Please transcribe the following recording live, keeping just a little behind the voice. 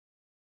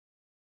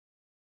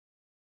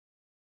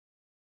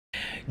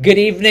Good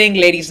evening,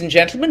 ladies and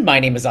gentlemen. My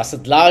name is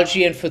Asad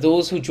Lalji, and for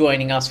those who are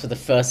joining us for the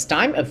first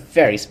time, a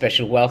very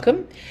special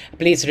welcome.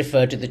 Please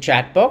refer to the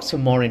chat box for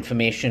more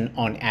information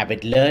on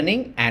Avid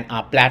Learning and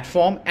our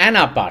platform and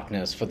our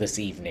partners for this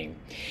evening.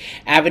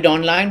 Avid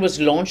Online was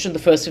launched on the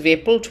 1st of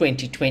April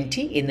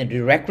 2020 in the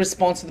direct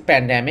response to the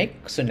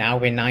pandemic, so now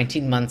we're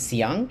 19 months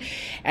young,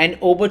 and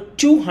over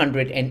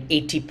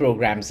 280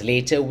 programs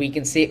later, we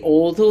can say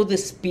although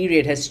this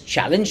period has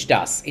challenged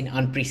us in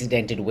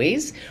unprecedented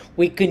ways,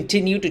 we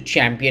continue to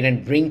champion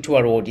and bring to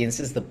our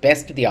audiences the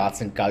best of the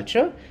arts and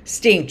culture,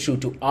 staying true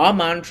to our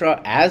mantra,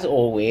 as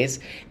always,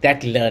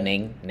 that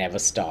learning never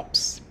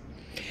stops.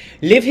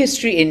 Live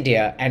History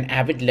India and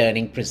Avid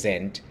Learning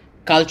present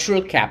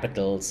Cultural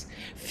Capitals,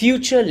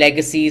 Future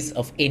Legacies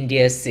of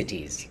India's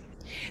Cities.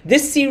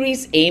 This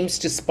series aims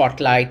to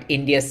spotlight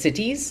India's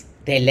cities,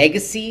 their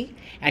legacy,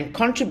 and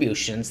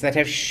contributions that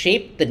have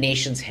shaped the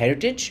nation's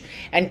heritage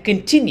and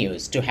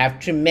continues to have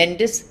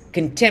tremendous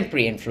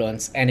contemporary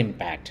influence and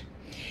impact.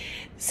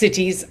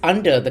 Cities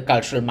under the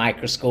cultural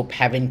microscope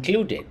have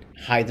included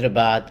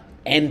Hyderabad,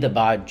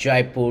 Ahmedabad,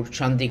 Jaipur,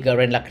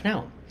 Chandigarh, and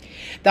Lucknow.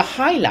 The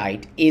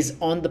highlight is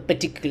on the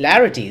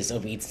particularities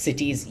of each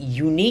city's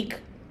unique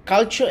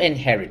culture and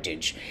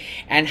heritage,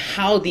 and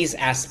how these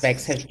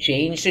aspects have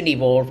changed and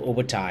evolved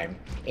over time,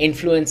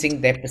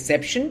 influencing their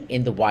perception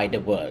in the wider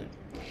world.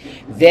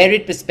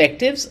 Varied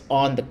perspectives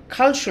on the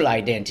cultural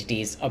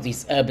identities of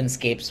these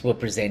urbanscapes were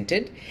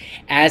presented,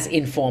 as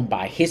informed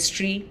by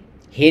history,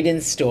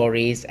 hidden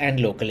stories, and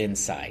local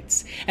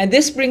insights. And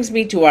this brings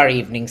me to our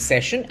evening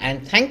session,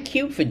 and thank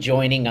you for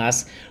joining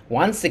us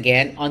once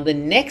again on the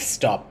next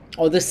stop,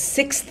 or the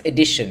sixth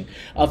edition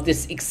of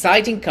this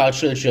exciting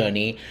cultural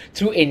journey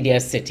through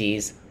India's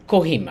cities,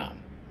 Kohima.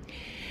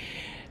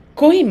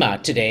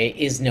 Kohima today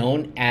is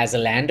known as a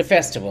land of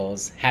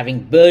festivals,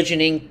 having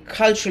burgeoning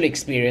cultural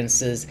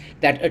experiences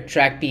that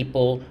attract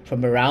people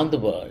from around the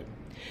world.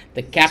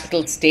 The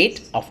capital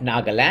state of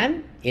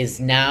Nagaland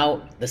is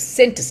now the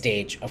center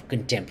stage of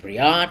contemporary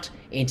art,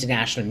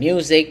 international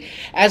music,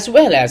 as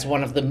well as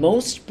one of the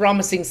most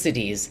promising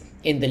cities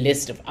in the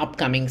list of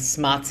upcoming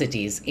smart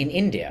cities in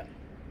India.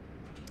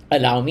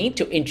 Allow me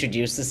to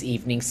introduce this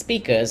evening's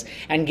speakers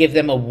and give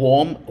them a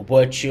warm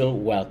virtual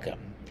welcome.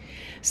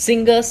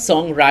 Singer,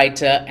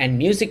 songwriter, and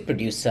music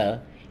producer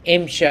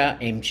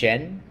Imcha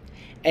Imchen,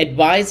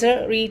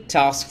 Advisory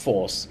Task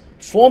Force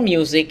for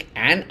Music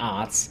and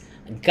Arts,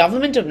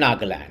 Government of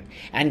Nagaland,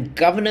 and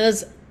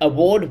Governor's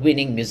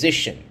award-winning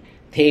musician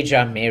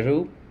Teja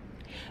Meru,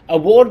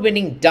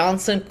 award-winning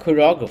dancer and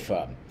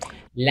choreographer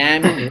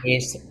Lam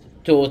Grace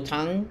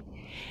Totang,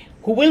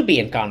 who will be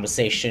in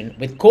conversation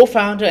with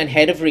co-founder and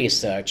head of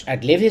research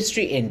at Live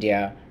History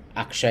India,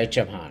 Akshay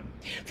Chauhan.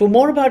 For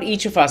more about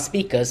each of our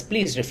speakers,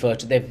 please refer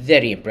to their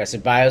very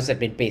impressive bios that have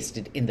been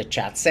pasted in the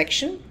chat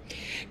section.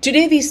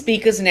 Today, these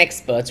speakers and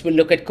experts will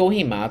look at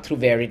Kohima through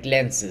varied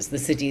lenses: the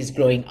city's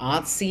growing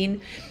arts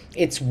scene,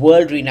 its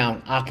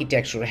world-renowned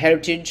architectural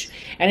heritage,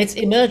 and its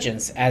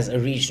emergence as a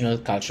regional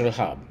cultural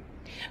hub.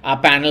 Our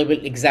panel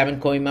will examine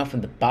Kohima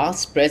from the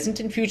past, present,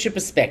 and future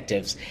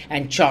perspectives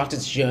and chart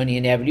its journey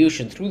and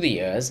evolution through the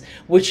years,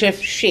 which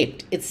have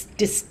shaped its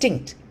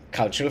distinct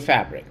cultural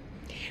fabric.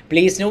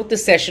 Please note the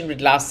session will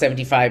last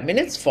 75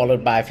 minutes,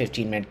 followed by a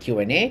 15-minute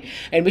Q&A,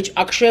 in which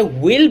Akshay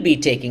will be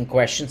taking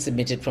questions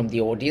submitted from the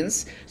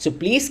audience. So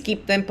please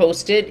keep them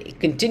posted,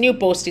 continue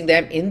posting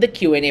them in the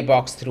Q&A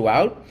box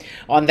throughout.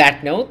 On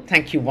that note,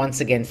 thank you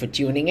once again for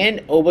tuning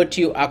in. Over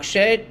to you,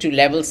 Akshay, to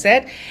level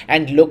set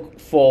and look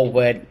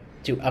forward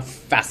to a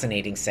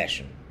fascinating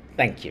session.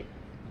 Thank you.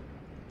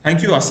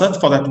 Thank you,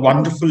 Asad, for that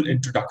wonderful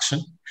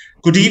introduction.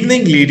 Good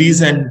evening,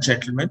 ladies and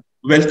gentlemen.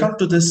 Welcome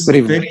to this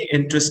very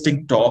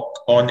interesting talk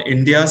on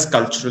India's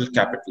cultural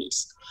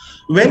capitals.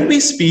 When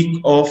we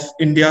speak of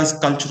India's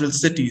cultural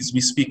cities,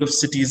 we speak of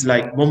cities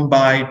like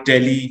Mumbai,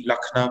 Delhi,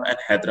 Lucknow, and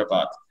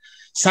Hyderabad.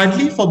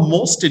 Sadly, for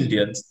most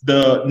Indians,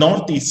 the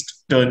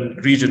northeastern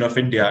region of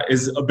India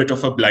is a bit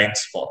of a blind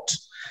spot.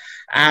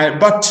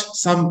 But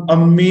some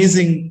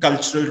amazing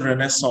cultural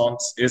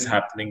renaissance is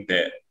happening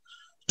there.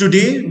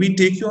 Today, we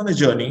take you on a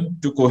journey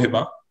to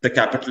Kohima, the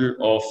capital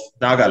of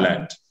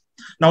Nagaland.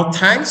 Now,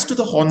 thanks to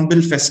the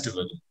Hornbill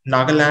Festival,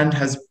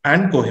 Nagaland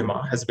and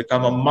Kohima has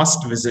become a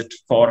must visit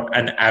for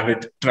an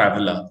avid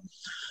traveler.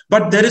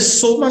 But there is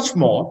so much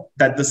more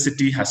that the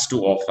city has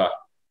to offer.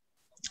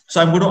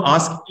 So I'm going to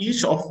ask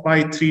each of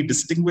my three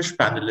distinguished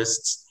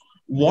panelists,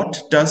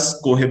 what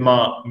does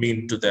Kohima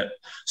mean to them?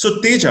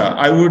 So Teja,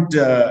 I would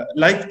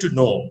like to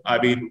know,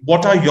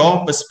 what are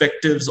your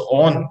perspectives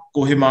on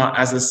Kohima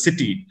as a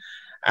city?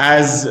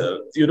 As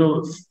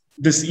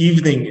this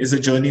evening is a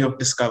journey of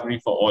discovery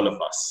for all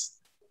of us.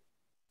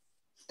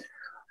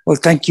 Well,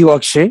 thank you,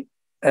 Akshay.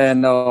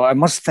 And I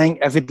must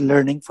thank Avid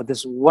Learning for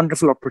this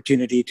wonderful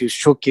opportunity to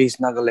showcase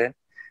Nagaland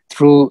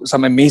through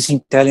some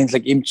amazing talents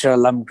like Imcha,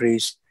 Lam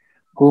Grace,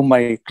 whom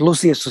I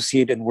closely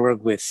associate and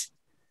work with.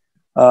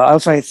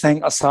 Also, I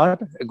thank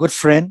Asad, a good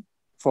friend,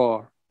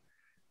 for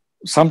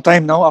some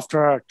time now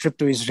after our trip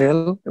to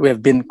Israel. We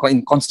have been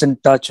in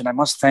constant touch, and I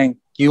must thank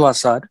you,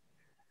 Asad,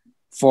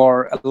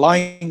 for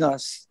allowing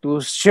us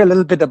to share a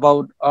little bit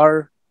about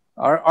our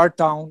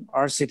town,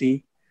 our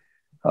city.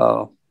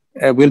 Uh,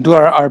 we'll do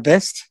our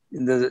best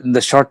in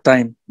the short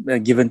time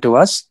given to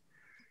us.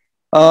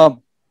 Uh,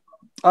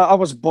 I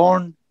was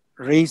born,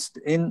 raised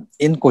in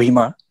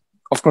Kohima.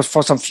 Of course,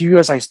 for some few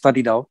years I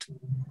studied out,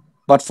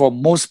 but for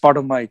most part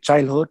of my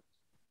childhood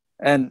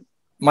and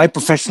my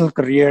professional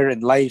career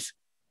and life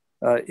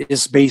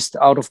is based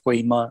out of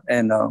Kohima.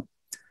 And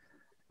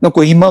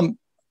Kohima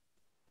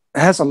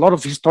has a lot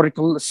of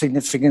historical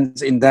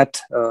significance in that.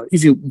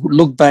 If you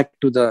look back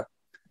to the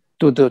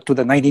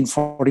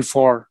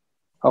 1944,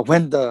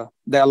 when the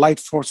Allied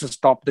forces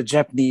stopped the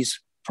Japanese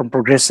from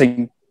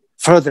progressing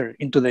further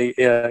into the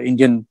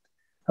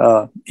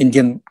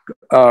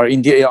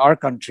India, our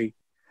country.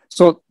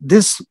 So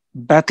this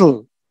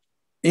battle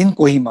in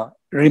Kohima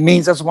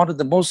remains as one of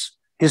the most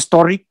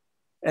historic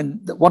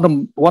and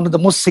one of the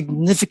most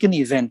significant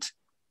events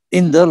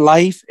in the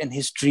life and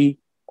history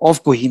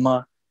of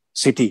Kohima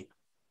city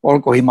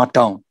or Kohima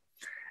town.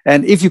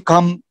 And if you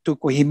come to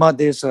Kohima,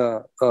 there's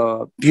a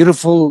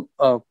beautiful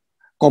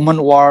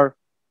Common War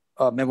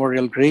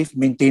memorial grave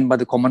maintained by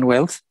the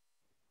Commonwealth.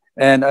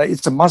 And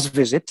it's a must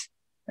visit.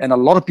 And a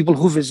lot of people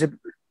who visit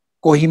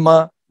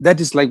Kohima, that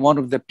is like one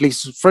of the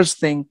places, first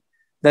thing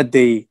that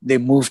they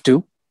move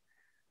to.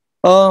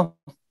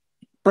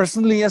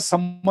 Personally, as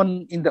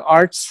someone in the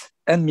arts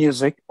and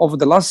music, over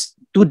the last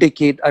 2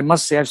 decades, I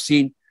must say I've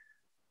seen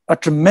a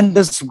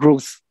tremendous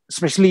growth,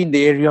 especially in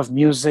the area of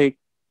music,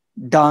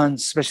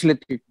 dance, especially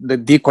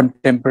the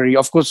contemporary.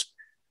 Of course,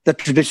 the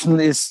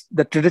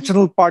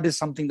traditional part is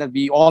something that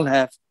we all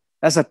have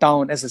as a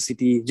town, as a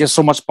city, just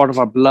so much part of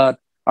our blood,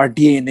 our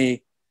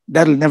DNA.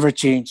 That'll never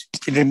change.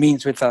 It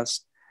remains with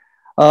us.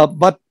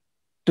 But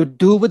to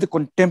do with the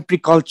contemporary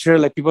culture,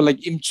 like people like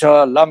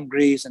Imcha,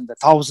 Lamgrace, and the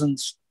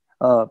thousands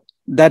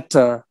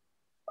that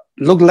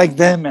look like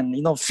them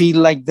and feel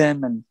like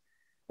them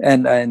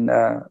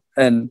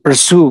and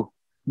pursue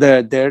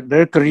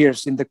their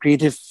careers in the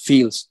creative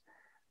fields.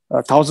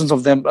 Thousands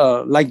of them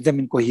like them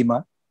in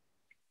Kohima.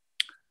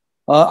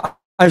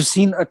 I've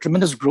seen a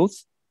tremendous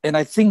growth, and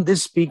I think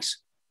this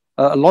speaks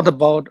a lot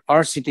about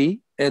our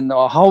city and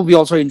how we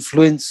also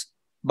influenced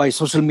by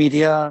social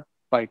media,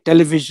 by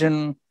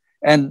television,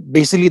 and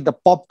basically the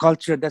pop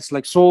culture that's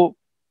like so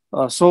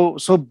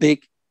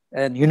big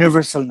and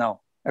universal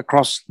now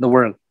across the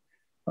world,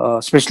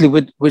 especially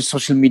with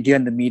social media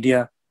and the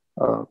media,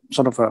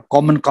 sort of a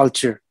common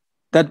culture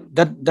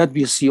that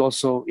we see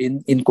also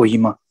in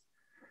Kohima.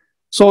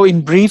 So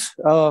in brief,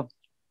 and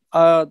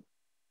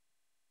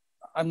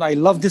I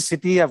love this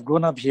city. I've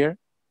grown up here,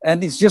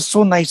 and it's just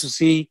so nice to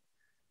see,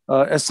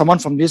 as someone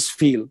from this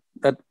field,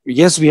 that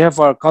yes, we have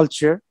our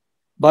culture,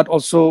 but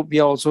also we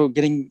are also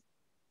getting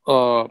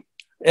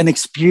an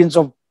experience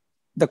of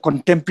the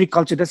contemporary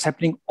culture that's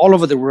happening all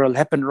over the world,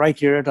 happen right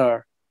here at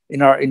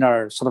in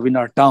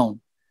our town.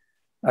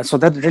 So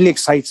that really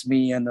excites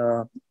me, and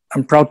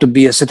I'm proud to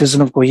be a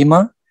citizen of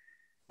Kohima.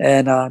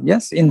 And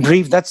yes, in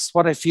brief, that's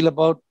what I feel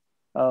about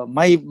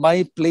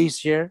my place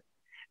here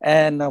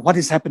and what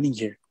is happening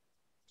here.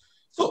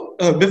 So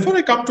before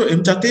I come to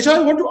Teja, I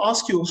want to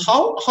ask you,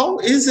 how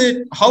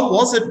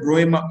was it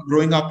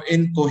growing up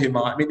in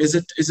Kohima? I mean, is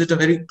it a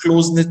very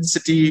close-knit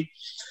city?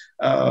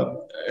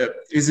 How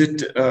is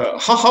it?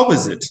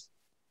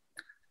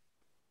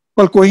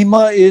 Well,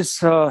 Kohima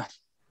is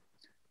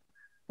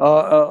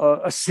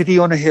a city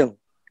on a hill.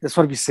 That's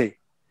what we say.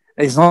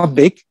 It's not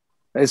big.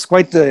 It's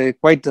quite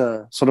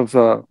sort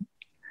of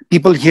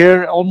people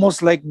here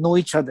almost like know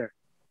each other.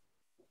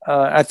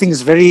 I think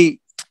it's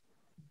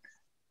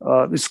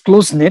it's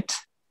close knit.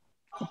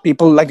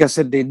 People, like I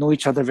said, they know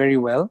each other very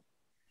well.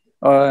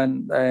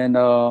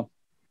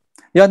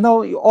 Yeah,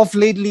 now off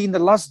lately in the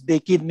last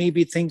decade,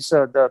 maybe things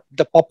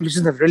the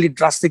population have really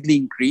drastically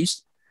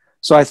increased.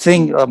 So I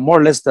think more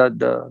or less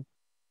the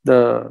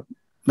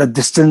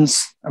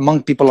distance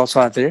among people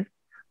also are there.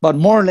 But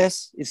more or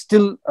less, it's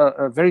still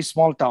a very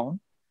small town,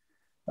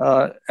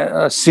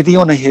 a city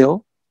on a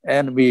hill,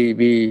 and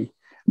we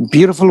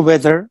beautiful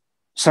weather,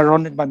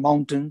 surrounded by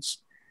mountains.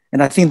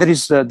 And I think that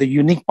is the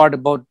unique part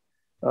about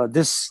our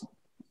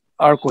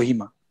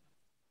Kohima.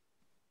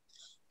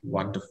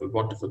 Wonderful,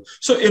 wonderful.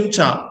 So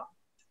Imcha,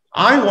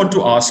 I want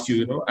to ask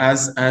you,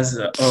 as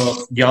a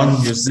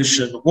young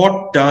musician,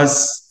 what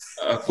does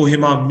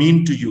Kohima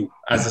mean to you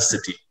as a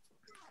city?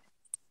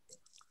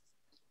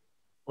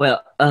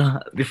 Well,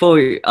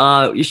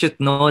 you should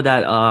know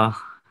that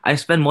I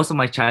spent most of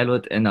my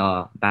childhood in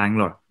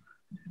Bangalore.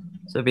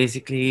 So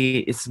basically,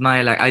 it's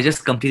I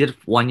just completed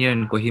 1 year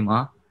in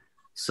Kohima.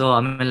 So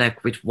I mean,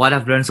 with what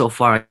I've learned so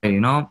far,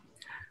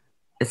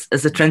 it's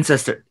a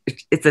trendsetter.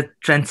 It's a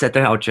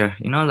trendsetter out here.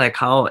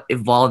 How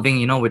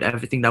evolving, with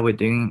everything that we're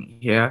doing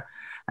here,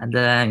 and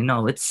then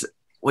it's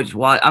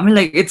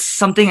it's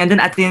something. And then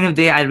at the end of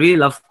the day, I really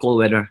love cold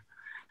weather.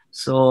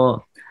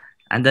 So,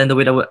 and then the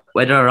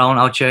weather around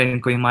out here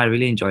in Kohima, I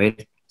really enjoy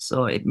it.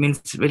 So it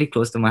means really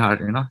close to my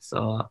heart,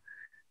 So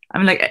I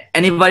mean,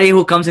 anybody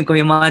who comes in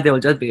Kohima, they will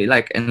just be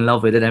in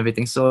love with it and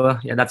everything. So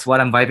yeah, that's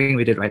what I'm vibing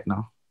with it right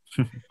now.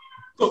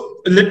 So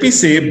let me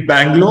say,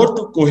 Bangalore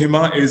to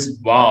Kohima is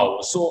wow.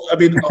 So, I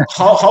mean,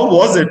 how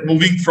was it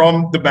moving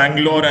from the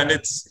Bangalore and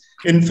its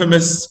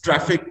infamous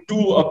traffic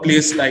to a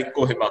place like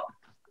Kohima?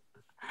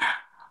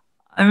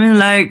 I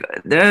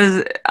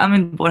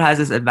mean, both has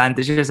its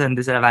advantages and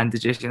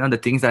disadvantages. You know, the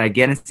things that I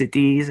get in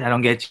cities, I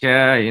don't get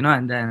here. You know,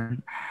 and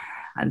then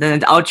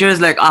out here is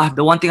like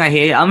the one thing I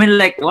hate. I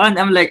mean,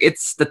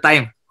 it's the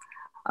time.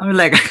 I mean,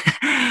 like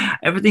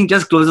everything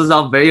just closes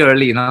off very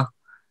early. You know.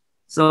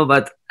 So,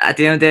 but at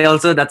the end of the day,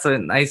 also that's a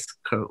nice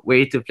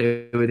way to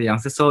play with the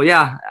youngsters. So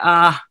yeah,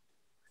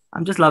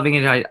 I'm just loving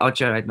it out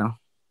here right now.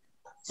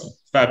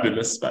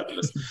 Fabulous,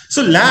 fabulous.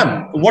 So,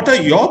 Lam, what are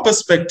your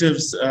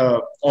perspectives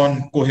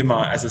on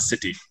Kohima as a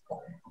city?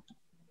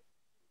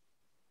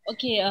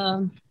 Okay,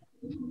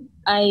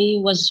 I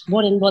was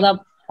born and brought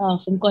up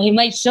from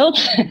Kohima itself.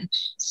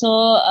 So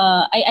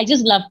I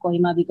just love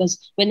Kohima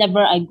because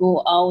whenever I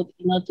go out,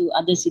 you know, to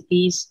other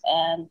cities,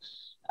 and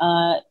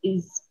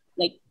it's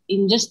like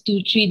in just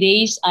 2-3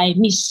 days, I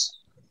miss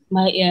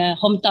my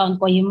hometown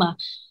Kohima.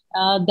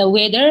 The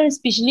weather,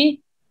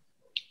 especially,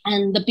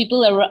 and the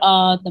people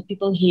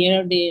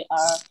here, they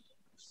are,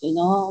 you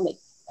know, like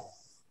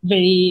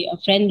very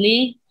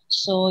friendly.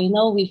 So, you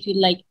know, we feel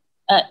like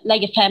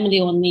a family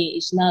only.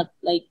 It's not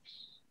like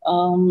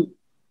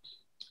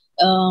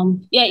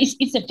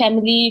it's a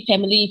family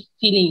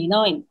feeling, you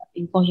know, in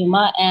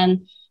Kohima,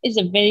 and it's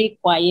a very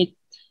quiet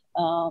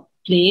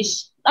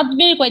place. Not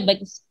very quiet,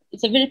 but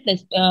it's a very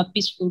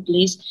peaceful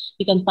place.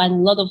 You can find a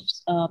lot of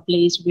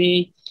place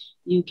where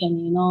you can,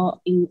 you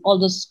know, in all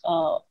those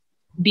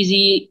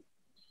busy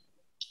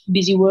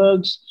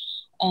works,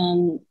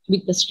 and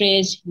with the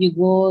stress, you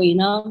go, you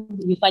know,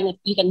 you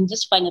can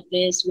just find a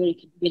place where you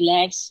can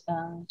relax,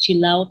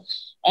 chill out,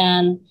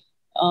 and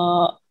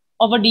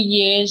over the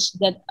years,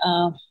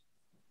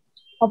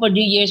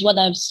 what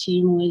I've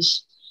seen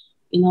was,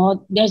 you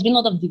know, there's been a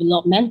lot of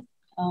development,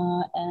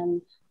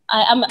 and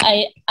I'm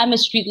a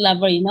street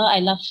lover, you know. I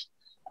love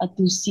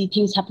to see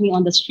things happening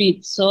on the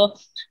street. So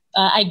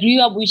I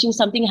grew up wishing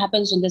something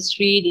happens on the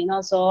street, you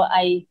know. So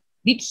I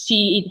did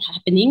see it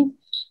happening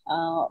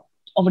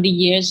over the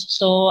years.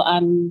 So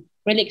I'm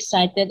really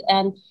excited.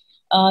 And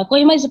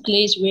Kohima is a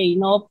place where, you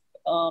know,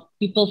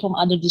 people from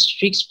other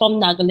districts from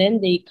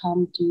Nagaland, they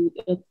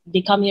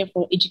come here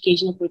for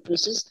educational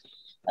purposes.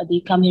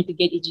 They come here to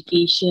get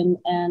education,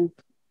 and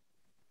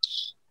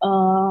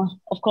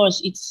of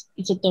course, it's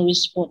a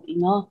tourist spot. You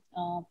know,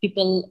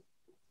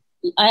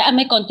 I'm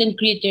a content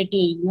creator too.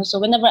 You know, so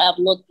whenever I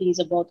upload things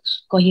about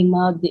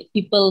Kohima, the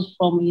people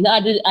from, you know,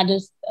 other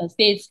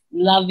states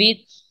love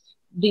it.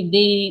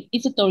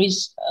 It's a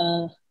tourist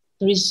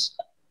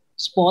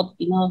spot.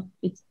 You know,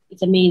 it's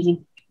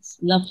amazing. It's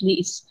lovely.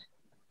 It's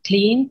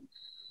clean.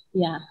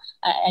 Yeah,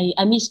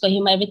 I miss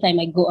Kohima every time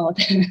I go out.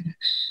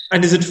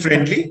 And is it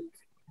friendly?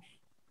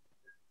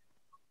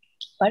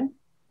 Pardon?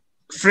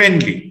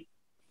 Friendly.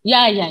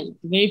 Yeah,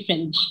 very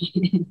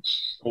friendly.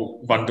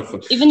 Oh, wonderful.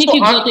 Even if you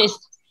go to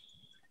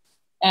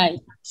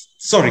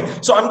sorry.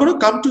 So I'm going to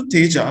come to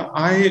Teja.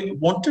 I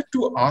wanted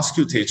to ask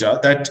you, Teja,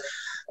 that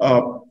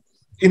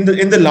in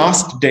the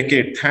last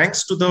decade,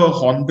 thanks to the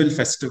Hornbill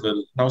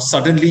Festival, now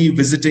suddenly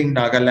visiting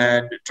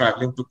Nagaland,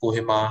 traveling to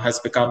Kohima has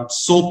become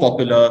so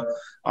popular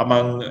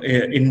among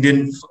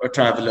Indian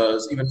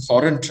travelers, even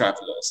foreign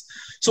travelers.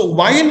 So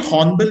while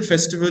Hornbill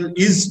Festival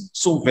is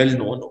so well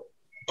known,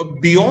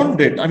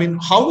 beyond it, I mean,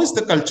 how is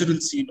the cultural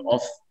scene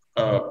of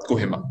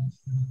Kohima?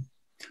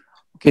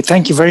 Okay,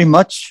 thank you very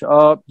much.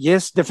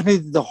 Yes, definitely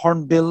the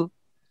Hornbill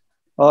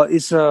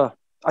is I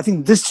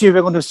think this year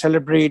we're going to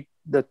celebrate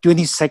the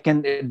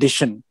 22nd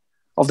edition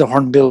of the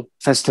Hornbill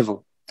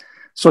Festival.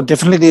 So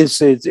definitely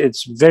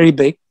it's very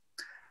big.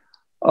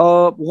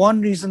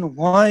 One reason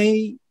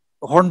why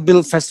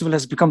Hornbill Festival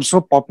has become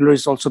so popular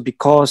is also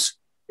because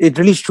it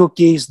really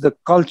showcased the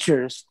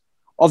cultures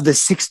of the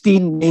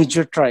 16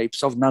 major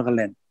tribes of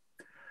Nagaland.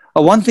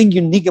 One thing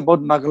unique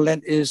about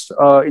Nagaland is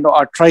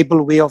our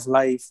tribal way of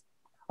life,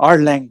 our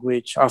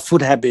language, our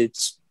food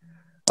habits,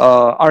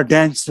 our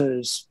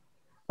dances,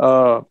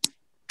 our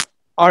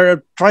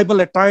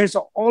tribal attires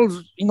are all,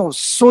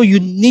 so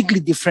uniquely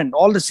different,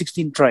 all the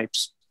 16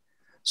 tribes.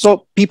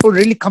 So people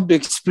really come to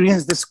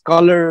experience these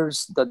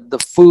colors, the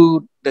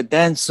food, the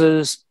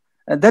dances,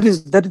 and that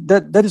is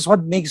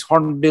what makes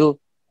Hornbill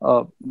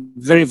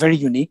very, very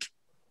unique.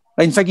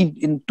 In fact,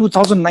 in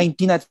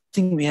 2019, I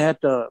think we had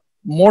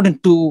more than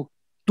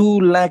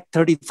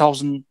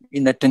 230,000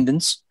 in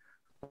attendance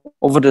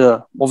over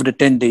the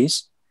 10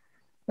 days.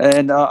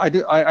 And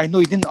I know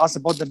you didn't ask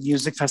about the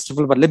music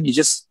festival, but let me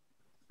just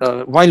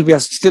while we are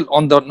still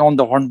on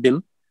the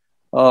Hornbill,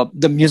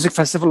 the music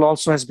festival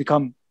also has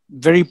become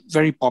very,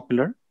 very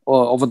popular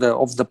over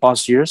the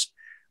past years.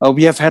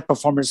 We have had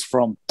performers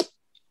from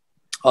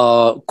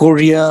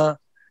Korea,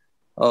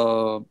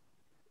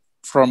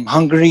 from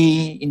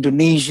Hungary,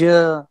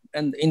 Indonesia,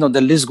 and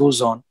the list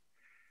goes on.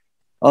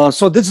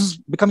 So this is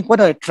becoming quite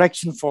an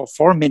attraction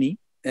for many,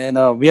 and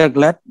we are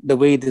glad the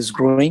way it is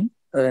growing.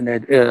 And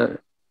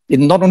it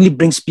not only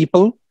brings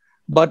people,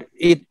 but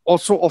it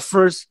also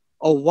offers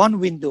a one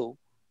window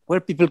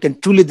where people can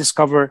truly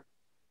discover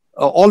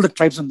all the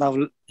tribes of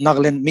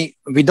Nagaland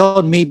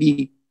without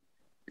maybe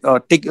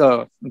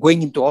going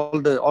into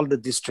all the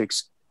districts,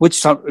 which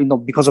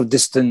because of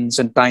distance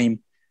and time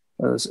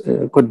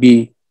could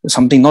be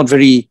something not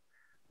very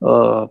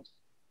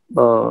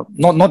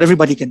not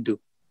everybody can do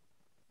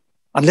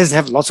unless they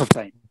have lots of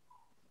time.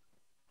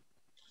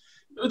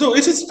 Though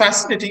it is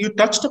fascinating, you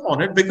touched upon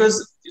it because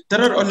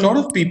there are a lot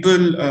of people,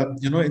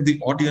 in the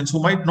audience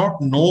who might not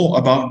know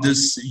about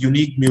this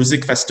unique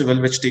music festival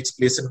which takes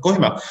place in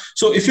Kohima.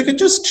 So, if you can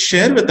just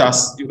share with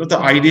us, the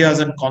ideas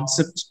and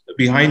concepts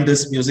behind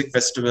this music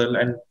festival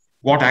and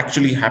what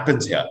actually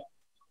happens here.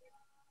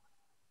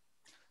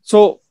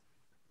 So,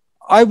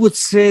 I would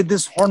say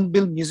this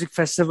Hornbill Music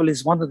Festival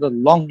is one of the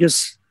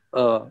longest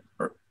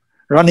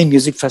running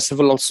music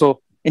festival.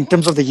 Also, in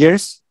terms of the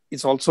years.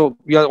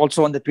 We are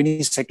also on the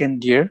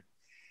 22nd year.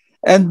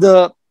 And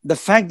the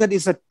fact that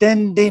it's a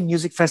 10-day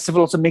music festival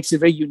also makes it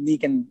very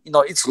unique. And,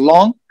 it's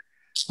long,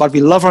 but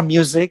we love our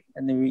music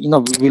and,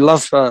 we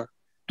love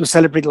to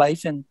celebrate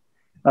life. And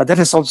that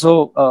has also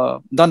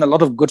done a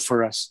lot of good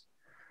for us.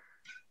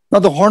 Now,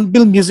 the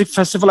Hornbill Music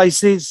Festival, I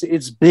say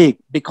it's big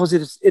because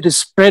it is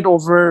spread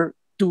over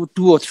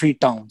two or three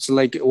towns.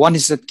 Like one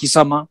is at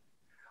Kisama,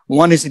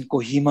 one is in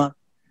Kohima,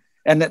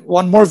 and then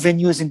one more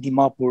venue is in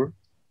Dimapur.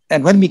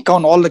 And when we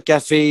count all the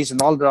cafes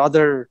and all the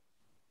other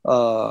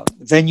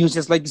venues,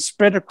 it's like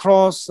spread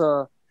across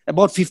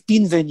about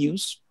 15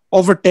 venues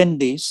over 10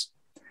 days.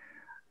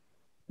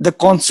 The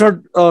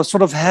concert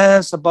sort of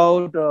has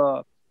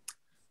about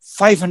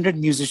 500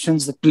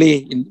 musicians that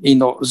play,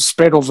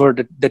 spread over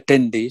the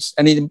 10 days.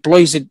 And it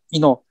employs,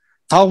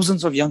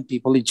 thousands of young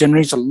people. It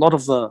generates a lot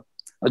of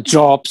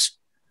jobs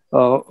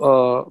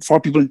for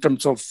people in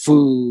terms of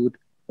food,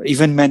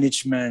 event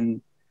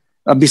management,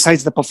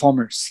 besides the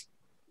performers.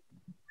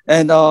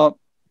 And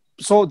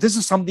so this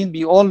is something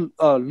we all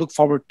look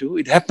forward to.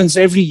 It happens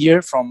every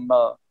year from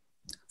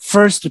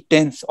 1st to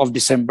 10th of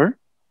December.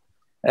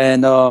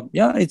 And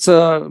it's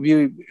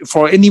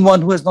for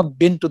anyone who has not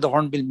been to the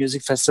Hornbill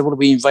Music Festival,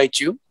 we invite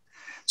you.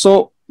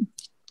 So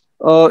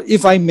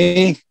if I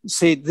may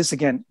say this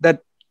again,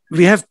 that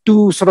we have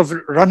two sort of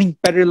running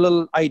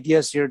parallel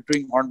ideas here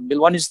during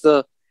Hornbill. One is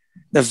the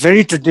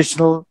very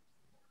traditional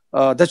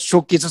that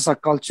showcases our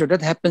culture.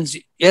 That happens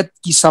at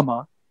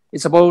Kisama.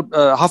 It's about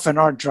half an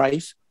hour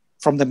drive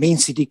from the main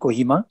city,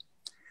 Kohima.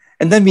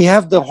 And then we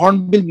have the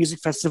Hornbill Music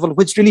Festival,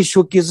 which really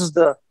showcases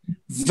the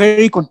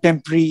very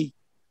contemporary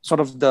sort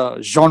of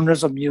the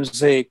genres of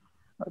music,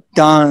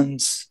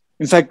 dance.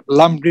 In fact,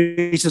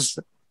 Grace is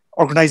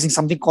organizing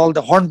something called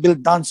the Hornbill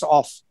Dance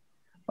Off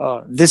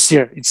this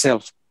year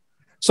itself.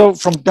 So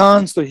from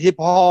dance to hip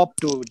hop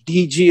to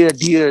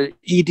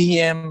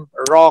EDM,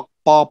 rock,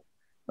 pop,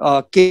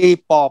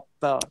 K-pop.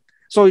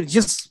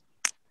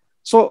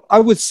 So I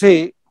would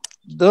say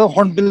the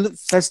Hornbill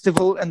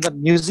Festival and the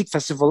Music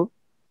Festival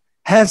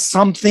has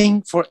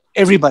something for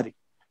everybody.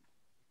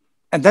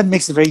 And that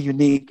makes it very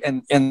unique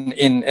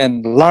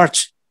and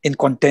large in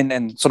content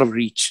and sort of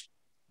reach.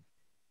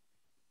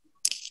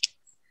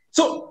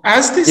 So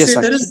as they say,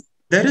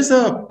 there is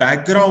a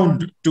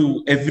background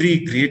to every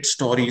great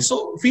story.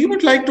 So we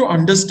would like to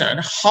understand,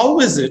 how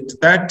is it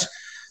that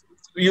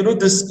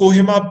this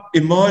Kohima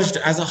emerged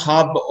as a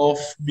hub of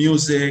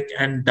music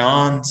and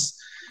dance?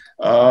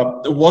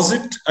 Was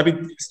it,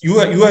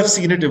 you have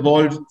seen it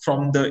evolve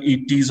from the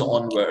 80s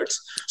onwards.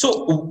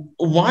 So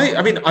why,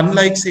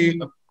 unlike say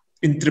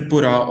in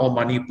Tripura or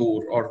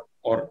Manipur or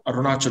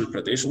Arunachal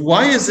Pradesh,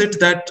 why is it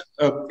that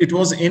it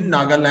was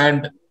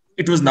Nagaland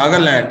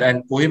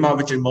and Kohima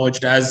which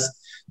emerged as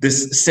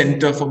this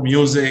center for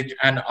music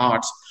and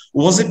arts?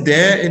 Was it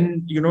there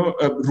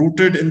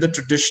rooted in the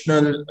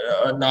traditional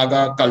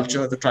Naga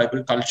culture, the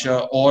tribal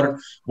culture, or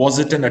was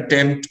it an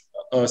attempt,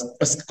 a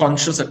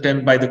conscious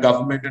attempt by the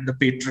government and the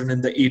patron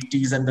in the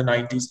 80s and the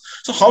 90s?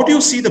 So how do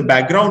you see the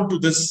background to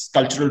this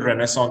cultural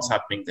renaissance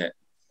happening there?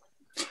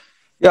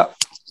 Yeah,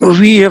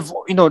 we have,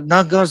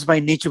 Nagas by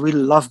nature, we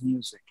love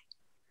music.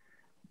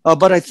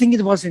 But I think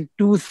it was in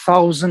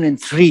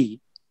 2003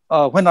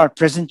 when our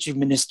present chief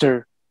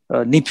minister,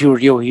 Nipu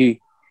Rio,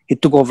 he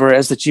took over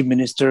as the chief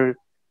minister.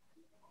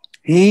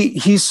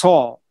 He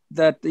saw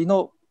that,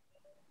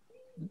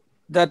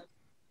 that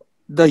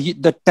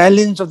the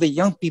talents of the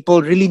young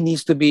people really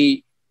needs to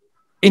be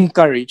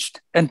encouraged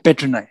and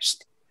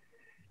patronized.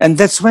 And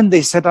that's when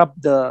they set up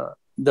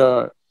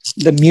the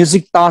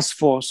music task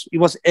force. It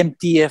was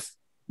MTF,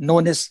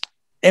 known as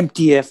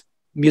MTF,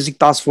 Music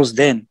Task Force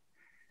then.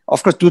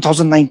 Of course,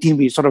 2019,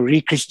 we sort of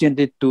rechristened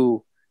it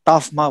to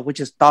TAFMA, which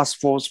is Task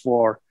Force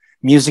for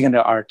Music and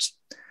the Arts.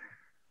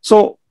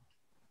 So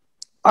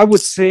I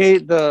would say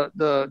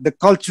the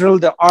cultural,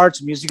 the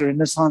arts, music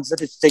renaissance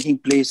that is taking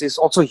place is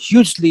also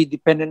hugely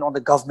dependent on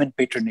the government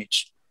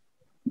patronage,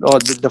 or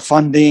the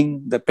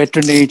funding, the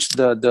patronage,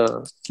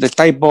 the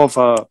type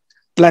of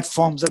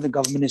platforms that the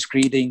government is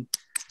creating,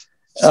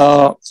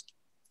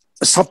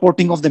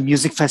 supporting of the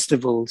music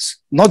festivals,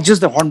 not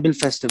just the Hornbill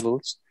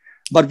festivals,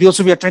 but we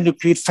are trying to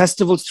create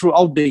festivals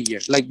throughout the year.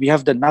 Like we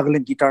have the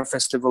Nagaland Guitar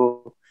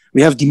Festival,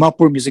 We have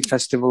Dimapur Music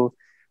Festival.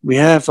 We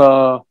have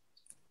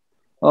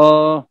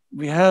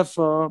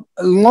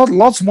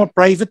lots more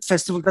private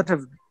festivals that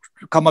have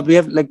come up. We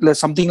have like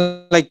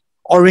something like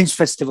Orange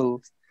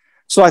Festival.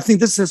 So I think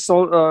this is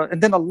all,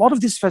 and then a lot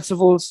of these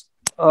festivals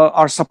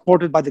are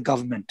supported by the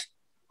government,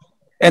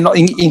 and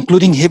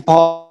including hip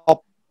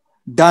hop,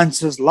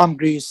 dances,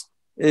 lamgris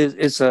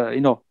is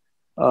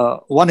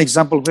one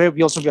example where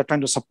we are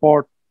trying to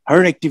support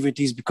her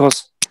activities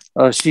because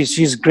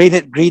she's great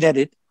at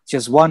it. She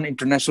has won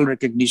international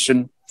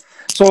recognition.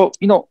 So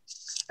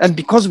and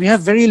because we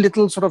have very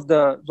little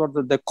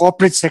the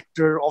corporate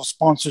sector of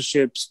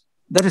sponsorships,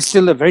 that is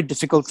still a very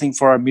difficult thing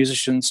for our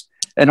musicians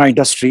and our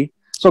industry.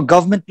 So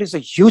government plays a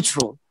huge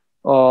role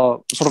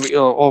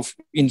of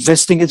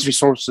investing its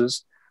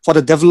resources for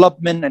the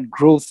development and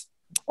growth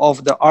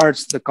of the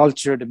arts, the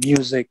culture, the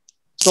music.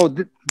 So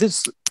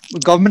this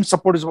government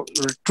support is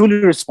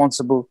truly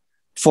responsible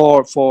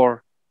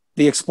for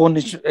the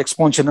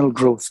exponential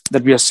growth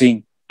that we are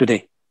seeing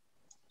today.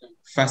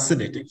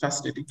 Fascinating,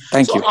 fascinating.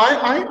 Thank you.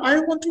 I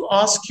want to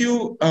ask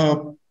you,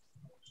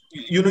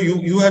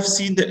 you have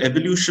seen the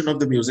evolution of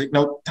the music.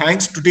 Now,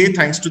 thanks to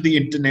the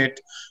internet,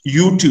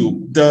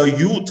 YouTube, the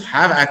youth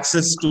have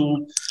access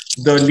to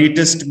the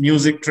latest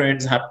music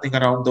trends happening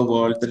around the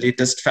world, the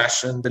latest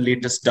fashion, the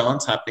latest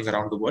dance happening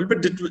around the world.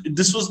 But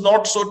this was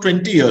not so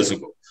 20 years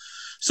ago.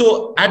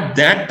 So at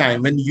that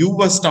time, when you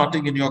were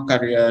starting in your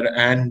career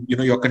and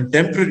your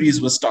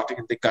contemporaries were starting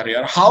in their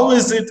career, how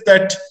is it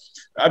that,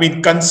 I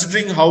mean,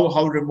 considering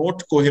how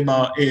remote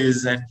Kohima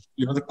is and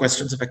the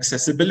questions of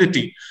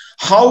accessibility,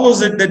 how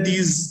was it that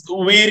these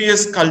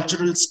various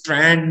cultural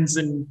strands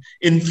and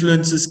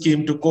influences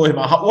came to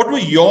Kohima? What were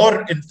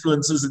your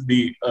influences in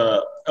the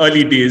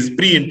early days,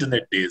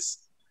 pre-internet days?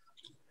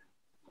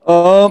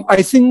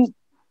 I think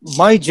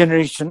my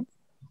generation,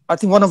 I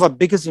think one of our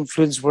biggest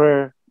influences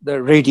were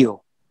the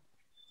radio.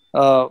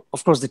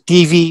 Of course, the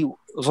TV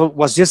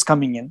was just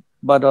coming in,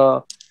 but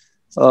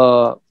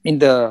in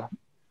the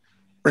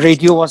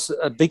radio was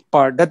a big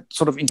part that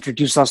sort of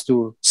introduced us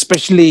to,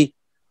 especially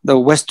the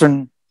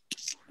Western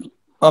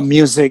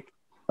music,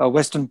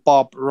 Western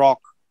pop,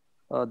 rock,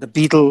 the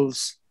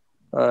Beatles,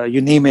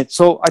 you name it.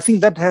 So I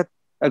think that had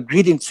a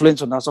great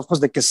influence on us. Of course,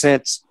 the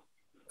cassettes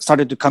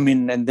started to come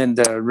in, and then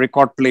the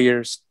record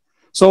players.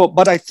 So,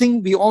 but I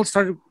think we all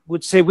started,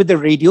 would say, with the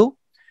radio.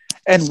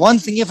 And one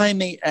thing, if I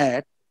may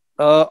add,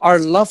 our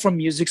love for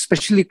music,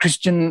 especially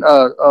Christian,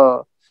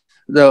 the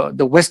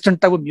Western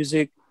type of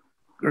music,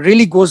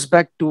 really goes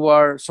back to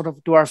our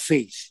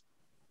faith.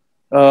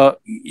 That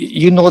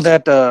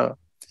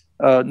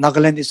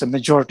Nagaland is a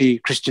majority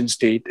Christian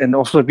state, and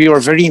also we were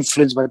very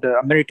influenced by the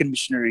American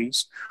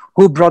missionaries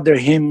who brought their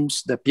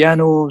hymns, the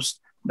pianos,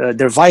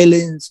 their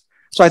violins.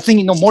 So I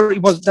think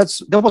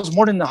that was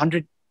more than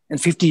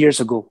 150 years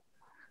ago.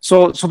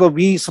 So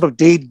we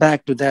date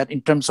back to that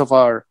in terms of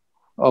our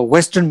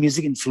Western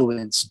music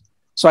influence.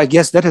 So I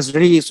guess that has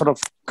really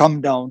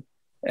come down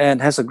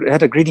and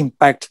had a great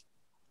impact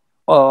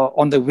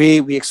on the way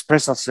we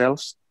express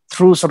ourselves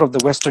through the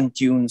Western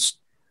tunes.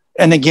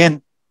 And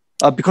again,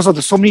 because of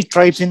the so many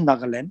tribes in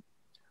Nagaland,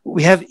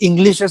 we have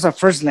English as our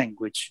first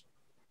language.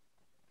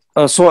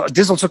 So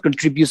this also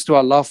contributes to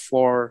our love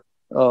for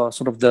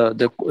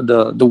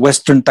the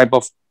Western type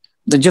of,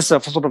 just a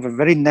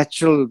very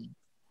natural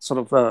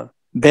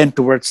bent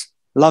towards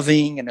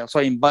loving and also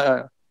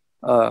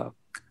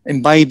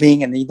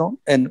imbibing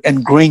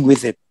and growing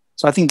with it.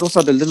 So I think those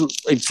are the little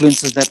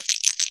influences that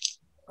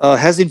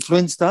has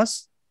influenced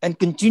us and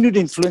continue to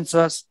influence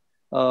us,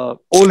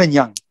 old and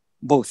young,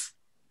 both.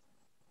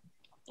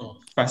 Oh,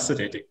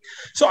 fascinating.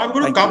 So I'm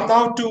going to come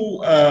now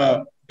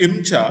to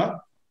Imcha,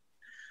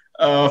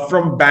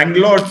 from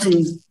Bangalore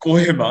to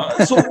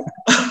Kohima.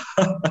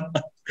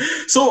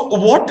 So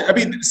what, I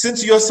mean,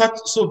 since you're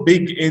so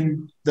big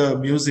in the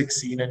music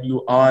scene and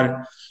you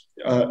are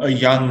a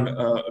young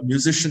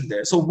musician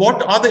there, so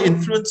what are the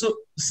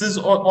influences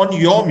on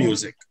your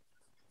music?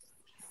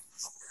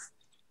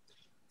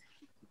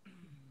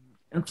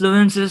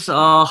 Influences,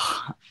 I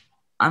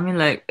mean,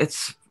 like,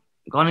 it's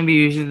gonna be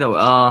usually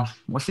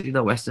mostly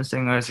the Western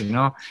singers,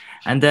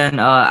 and then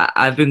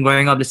I've been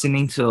growing up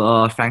listening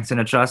to Frank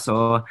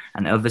Sinatra,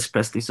 and Elvis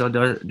Presley, so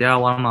they are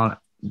one of my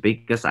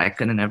biggest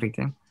icon and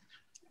everything.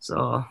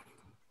 So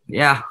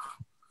yeah.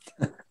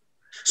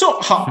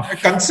 So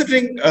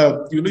considering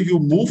you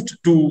moved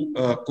to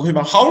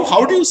Kohima,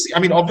 how do you see, I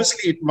mean,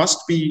 obviously it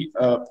must be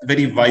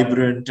very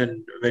vibrant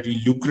and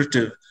very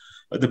lucrative,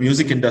 the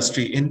music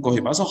industry in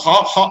Kohima. So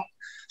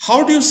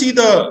how do you see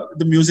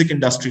the music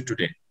industry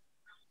today?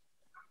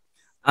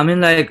 I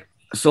mean, like,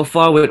 so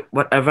far with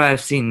whatever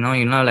I've seen,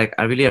 like,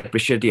 I really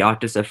appreciate the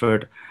artist's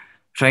effort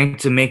trying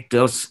to make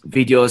those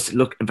videos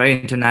look very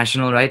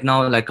international right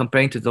now, like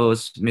comparing to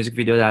those music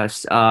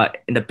videos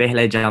in the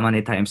Pehle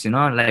Jamane times,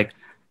 like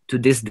to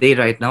this day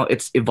right now,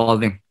 it's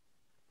evolving.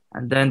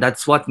 And then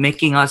that's what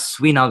making us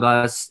Swi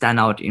Nagas stand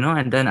out,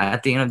 and then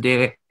at the end of the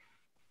day,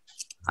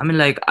 I mean,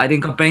 like, I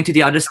think comparing to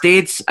the other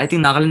states, I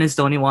think Nagaland is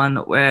the only one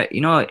where,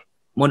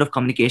 mode of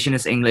communication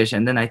is English.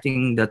 And then I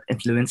think the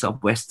influence of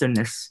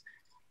Westernness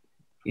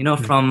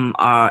from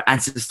our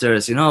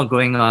ancestors,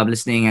 growing up,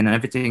 listening and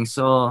everything.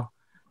 So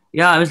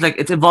yeah, I was like,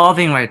 it's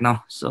evolving right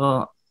now.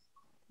 So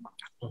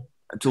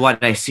to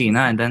what I see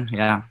now, and then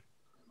yeah.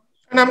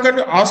 And I'm going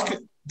to ask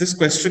this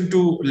question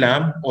to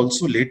Lam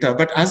also later,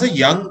 but as a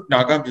young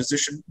Naga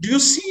musician, do you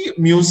see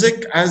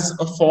music as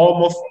a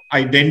form of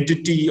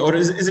identity, or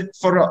is it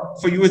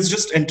for you, it's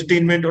just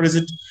entertainment, or is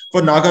it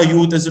for Naga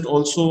youth, is it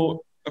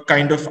also a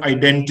kind of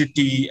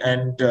identity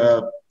and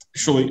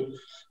show,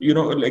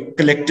 like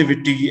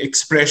collectivity,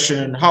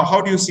 expression?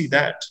 How do you see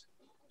that?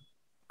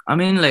 I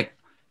mean, like,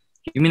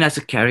 you mean as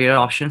a career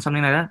option,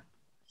 something like that?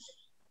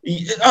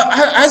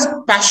 As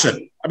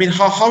passion, I mean,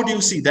 how do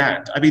you see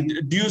that? I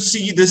mean, do you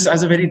see this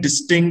as a very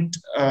distinct,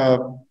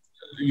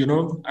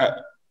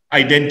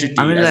 identity?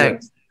 I mean,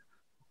 like,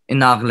 in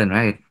Nagaland,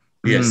 right?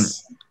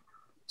 Yes.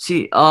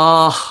 See, in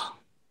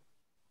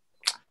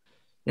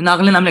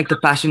Nagaland, I'm like, the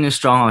passion is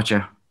strong out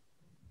here.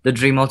 The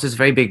dream also is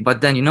very big.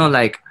 But then,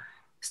 like,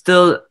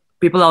 still,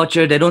 people out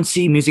here, they don't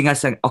see music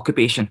as an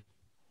occupation.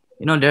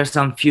 There's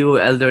some few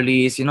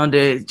elderlies,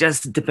 they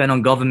just depend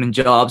on government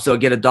jobs or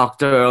get a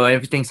doctor or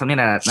everything, something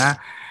like that. Nah?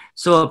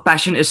 So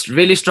passion is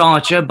really strong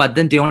out here, but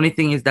then the only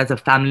thing is that's a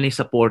family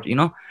support,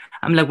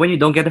 I'm like, when you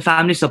don't get the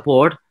family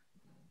support,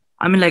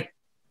 I'm like,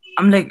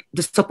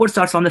 the support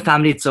starts from the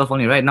family itself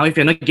only, right? Now, if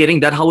you're not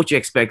getting that, how would you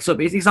expect? So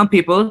basically, some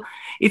people,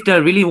 if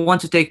they really want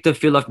to take the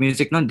field of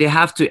music, they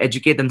have to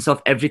educate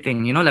themselves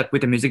everything, like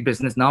with the music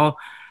business now.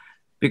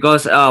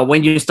 Because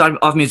when you start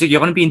off music, you're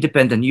going to be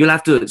independent. You'll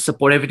have to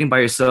support everything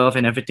by yourself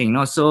and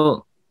everything.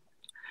 So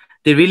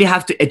they really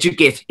have to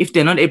educate. If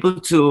they're not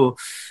able to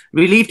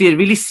if they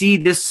really see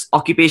this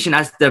occupation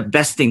as the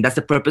best thing, that's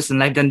the purpose in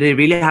life, then they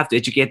really have to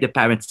educate their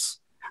parents.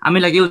 I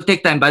mean, like, it'll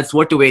take time, but it's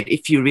worth to wait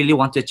if you really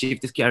want to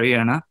achieve this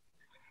career.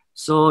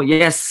 So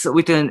yes,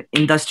 with an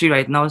industry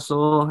right now,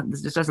 so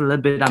this is just a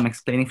little bit I'm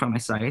explaining from my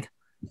side.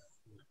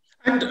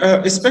 And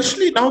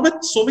especially now with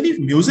so many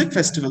music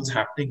festivals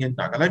happening in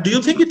Nagaland, do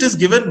you think it has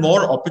given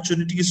more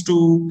opportunities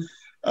to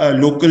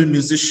local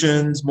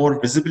musicians, more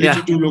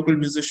visibility to local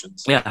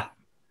musicians? Yeah,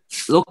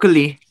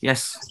 locally,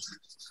 yes.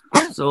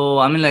 So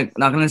I mean, like,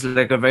 Nagaland is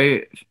like a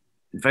very,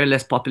 very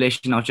less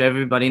population out here.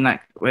 Everybody,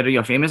 like, whether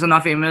you're famous or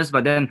not famous,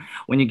 but then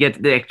when you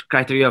get the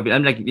criteria of,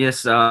 I'm like,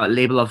 this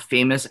label of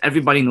famous,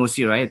 everybody knows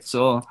you, right?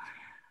 So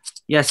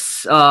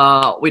yes,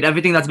 with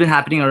everything that's been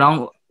happening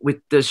around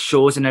with the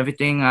shows and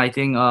everything, I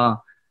think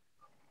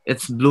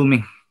it's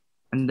blooming.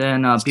 And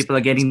then people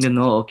are getting to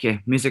know,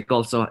 okay, music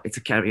also, it's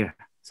a career,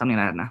 something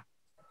like that now.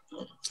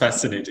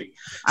 Fascinating.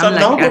 So I'm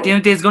like, at the end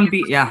of the day, it's going to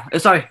be,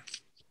 sorry.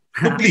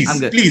 No,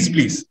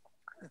 please.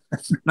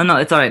 No,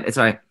 it's all right. It's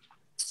all right.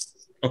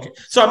 Okay.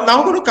 So I'm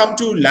now going to come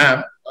to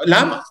Lam.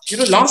 Lam,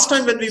 last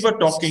time when we were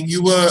talking,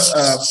 you were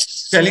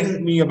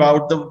telling me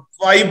about the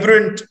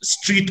vibrant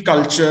street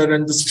culture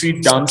and the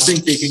street dancing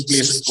taking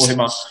place in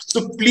Kohima.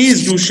 So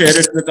please do share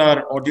it with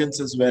our audience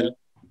as well.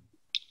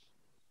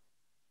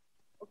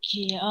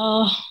 Okay,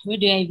 where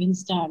do I even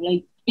start?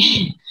 Like,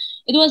 it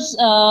was,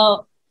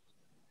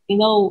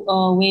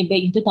 way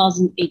back in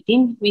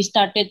 2018, we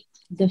started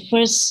the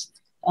first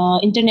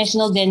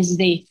International Dance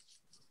Day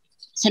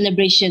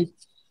celebration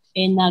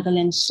in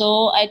Nagaland.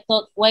 So I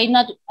thought, why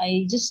not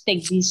I just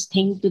take this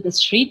thing to the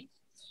street,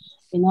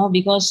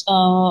 because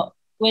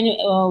when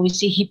we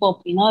see hip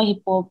hop,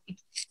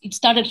 it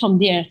started from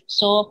there.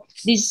 So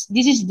this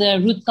is the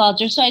root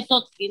culture. So I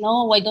thought,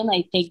 why don't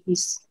I take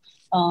this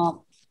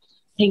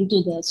thing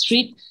to the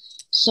street?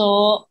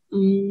 So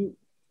we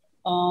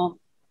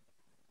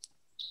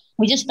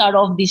just start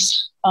off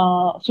this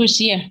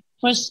first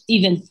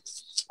event.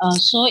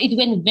 So it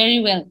went very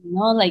well,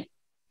 like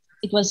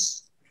it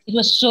was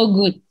so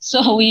good.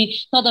 So we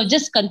thought of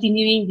just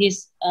continuing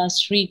this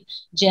street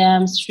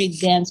jams, street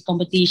dance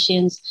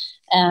competitions,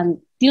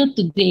 and till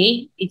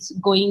today it's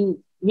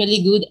going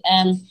really good.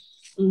 And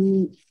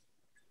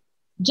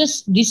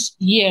just this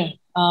year,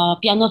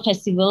 piano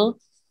festival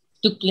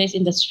took place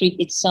in the street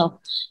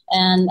itself,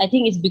 and I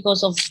think it's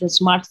because of the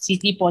smart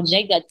city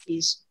project that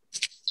is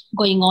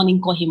going on in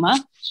Kohima.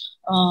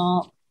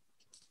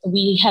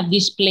 We have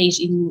this place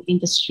in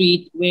the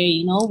street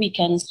where we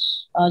can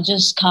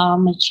just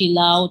come and chill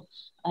out,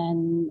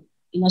 and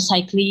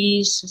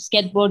cyclists,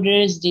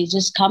 skateboarders, they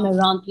just come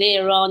around, play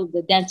around.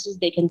 The dancers,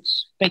 they can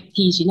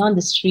practice on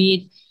the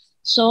street.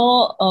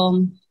 So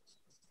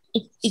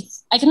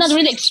it's I cannot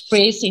really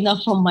express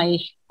from my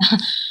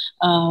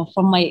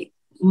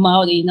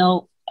mouth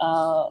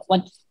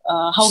what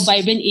how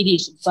vibrant it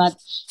is, but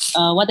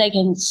what I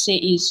can say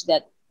is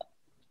that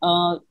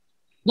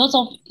lots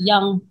of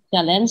young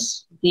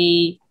talents,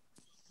 they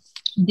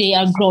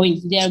are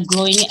growing,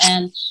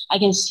 and I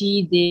can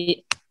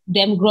see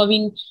them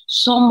growing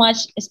so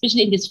much,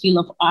 especially in this field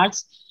of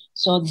arts.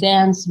 So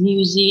dance,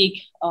 music,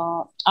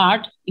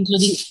 art,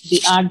 including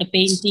the art, the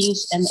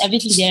paintings, and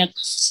everything, they are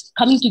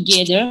coming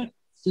together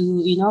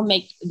to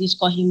make this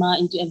Kohima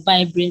into a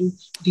vibrant,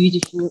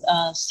 beautiful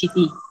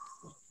city.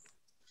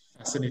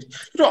 Fascinating.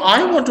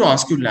 I want to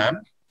ask you,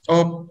 Lam,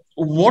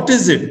 what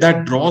is it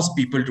that draws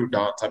people to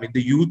dance? I mean,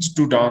 the youth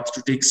to dance,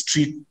 to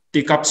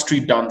take up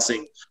street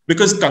dancing,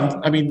 because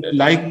I mean,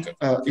 like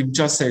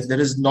Imcha said, there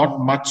is not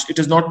much. It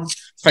is not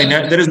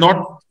there is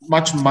not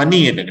much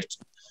money in it.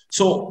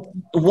 So,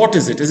 what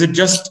is it? Is it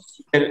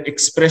just their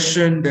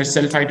expression, their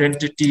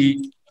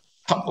self-identity?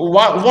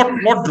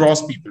 What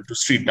draws people to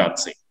street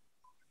dancing?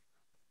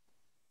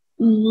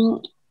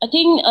 I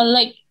think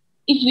like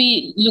if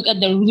we look at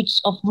the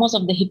roots of most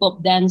of the hip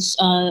hop dance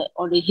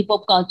or the hip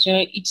hop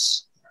culture,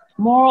 it's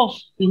more of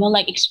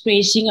like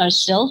expressing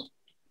ourselves.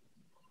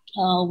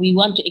 We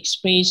want to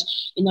express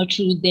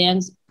through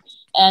dance,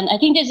 and I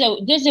think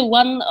there's a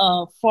one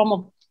form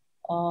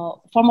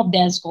of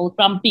dance called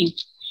cramping,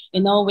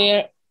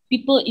 where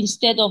people,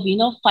 instead of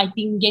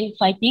fighting, gang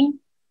fighting,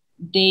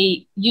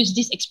 they use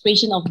this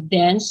expression of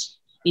dance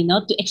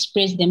to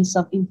express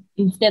themselves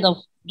instead of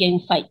gang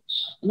fight.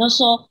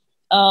 So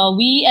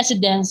we as a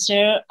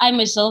dancer, I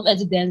myself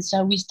as a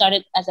dancer, we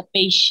started as a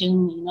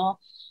passion,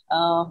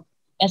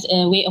 as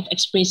a way of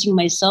expressing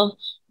myself.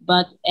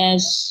 But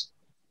as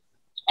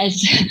I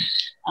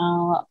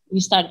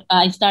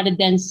started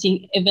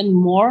dancing even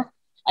more,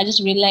 I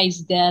just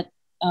realized that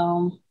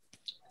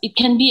it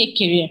can be a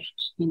career,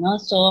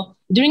 So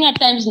during our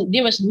times,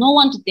 there was no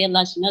one to tell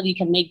us, you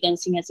can make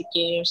dancing as a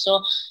career.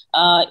 So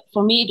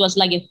for me, it was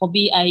like a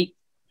hobby. I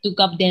took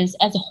up dance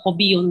as a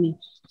hobby only,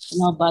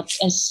 But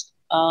as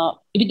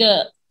with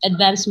the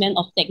advancement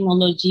of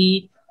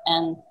technology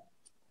and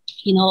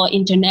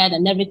internet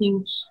and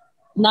everything,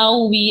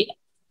 now we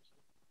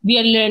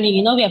are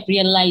learning. We have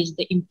realized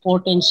the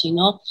importance,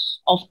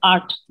 of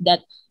art.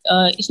 That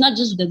it's not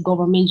just the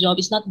government job,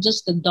 it's not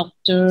just the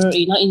doctor,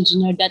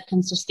 engineer that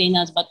can sustain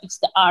us, but it's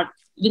the art,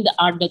 even the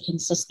art that can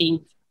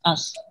sustain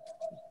us.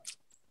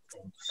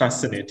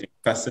 Fascinating,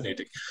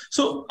 fascinating.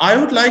 So I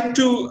would like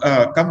to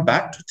come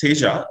back to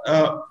Teja.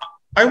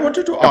 I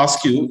wanted to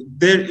ask you,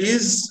 there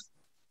is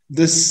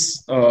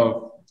this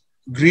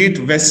great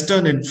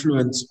Western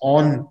influence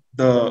on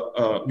the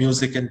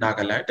music in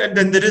Nagaland, and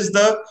then there is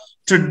the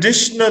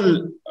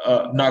traditional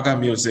Naga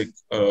music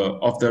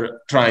of the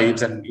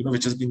tribes, and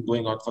which has been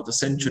going on for the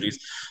centuries.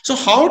 So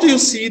how do you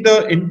see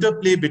the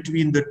interplay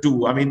between the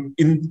two? I mean,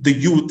 in the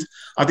youth,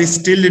 are they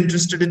still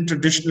interested in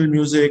traditional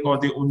music, or are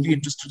they only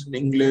interested in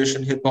English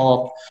and hip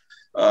hop?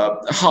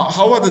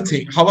 How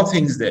are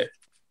things there?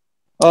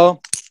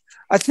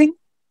 I think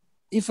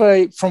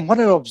from what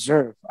I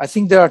observe, I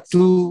think there are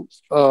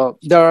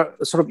there are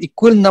sort of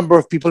equal number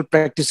of people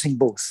practicing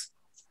both.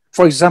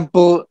 For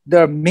example,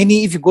 there are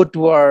many, if you go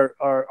to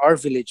our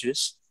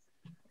villages,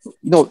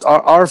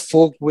 our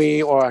folk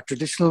way or our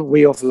traditional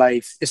way of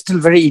life is still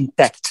very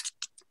intact,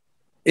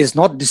 is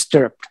not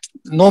disturbed,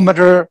 no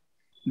matter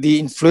the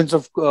influence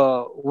of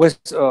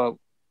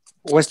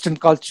Western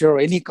culture or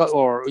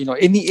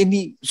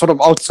any sort of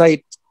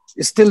outside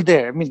is still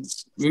there. I mean,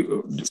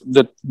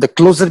 the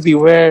clothes that we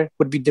wear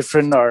would be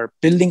different. Our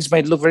buildings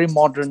might look very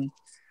modern,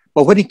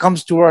 but when it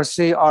comes to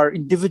our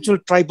individual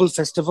tribal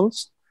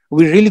festivals,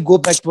 we really go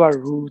back to our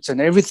roots,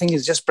 and everything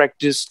is just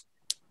practiced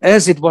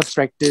as it was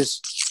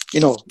practiced,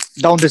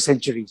 down the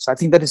centuries. I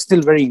think that is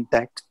still very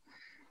intact.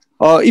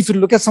 If you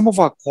look at some of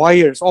our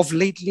choirs, of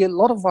lately, a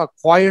lot of our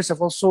choirs have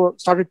also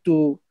started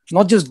to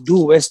not just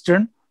do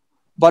Western,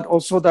 but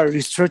also they're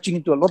researching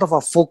into a lot of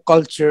our folk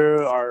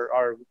culture,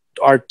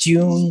 our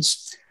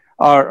tunes,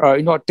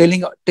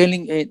 telling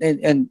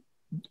and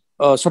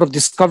sort of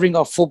discovering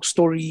our folk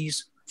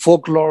stories,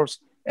 folklores,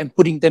 and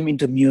putting them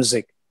into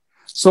music.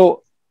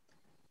 So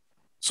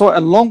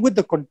along with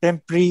the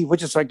contemporary,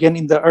 which is again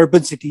in the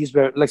urban cities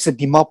where, like say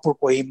Dimapur,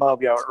 Kohima,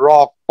 we are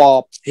rock,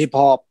 pop, hip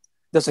hop.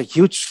 There's a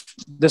huge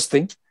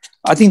thing.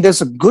 I think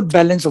there's a good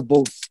balance of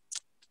both.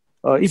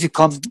 If you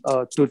come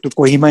to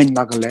Kohima in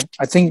Nagaland,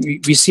 I think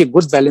we see a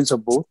good balance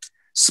of both.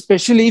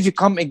 Especially if you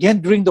come again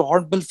during the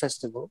Hornabill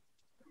festival,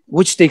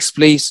 which takes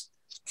place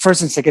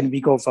first and second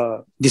week of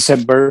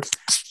December,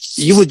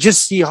 you will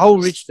just see how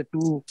rich the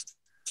two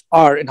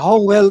are and how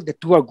well the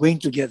two are going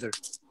together.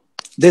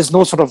 There's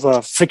no sort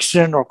of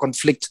friction or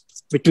conflict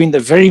between the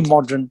very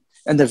modern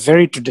and the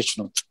very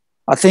traditional.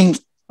 I think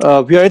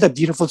we are at a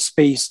beautiful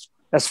space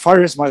as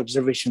far as my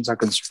observations are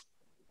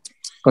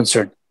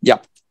concerned. Yeah.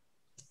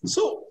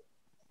 So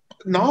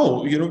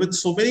now, with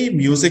so many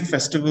music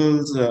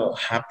festivals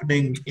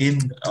happening in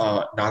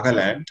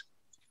Nagaland,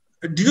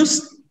 do you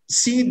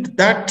see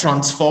that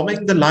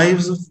transforming the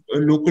lives of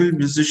local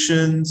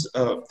musicians?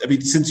 I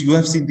mean, since you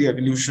have seen the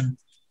evolution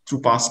through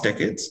past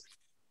decades.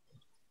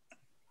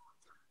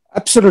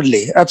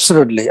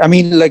 Absolutely. I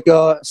mean, like,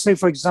 say,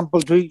 for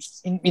example,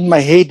 in my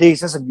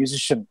heydays as a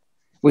musician,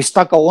 we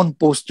stuck our own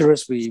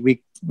posters,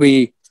 we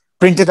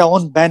printed our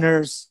own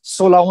banners,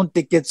 sold our own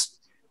tickets,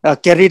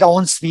 carried our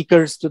own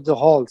speakers to the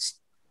halls.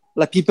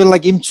 Like people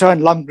like Imcha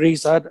and Lam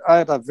Grace, I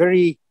had a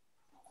very,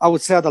 I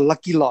would say, I had a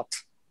lucky lot,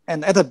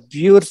 and at a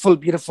beautiful,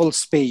 beautiful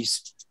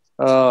space.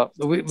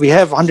 We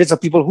have hundreds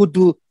of people who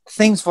do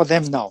things for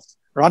them now,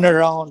 run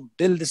around,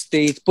 build the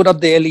stage, put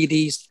up the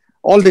LEDs.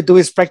 All they do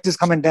is practice,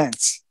 come and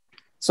dance.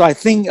 So I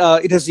think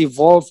it has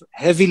evolved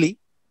heavily.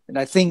 And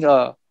I think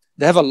the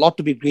they have a lot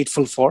to be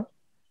grateful for.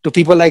 To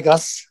people like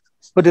us,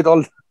 who did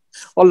all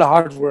the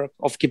hard work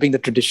of keeping the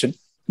tradition.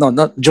 No,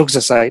 not jokes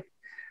aside.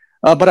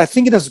 But I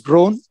think it has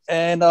grown,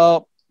 and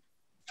uh,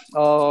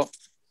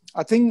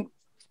 I think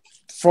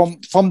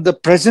from the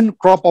present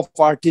crop of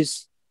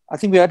artists, I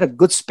think we're at a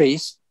good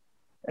space.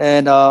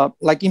 And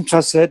like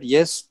Imcha said,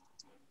 yes,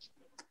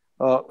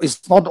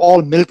 it's not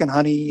all milk and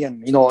honey,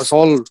 and it's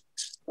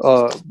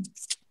uh,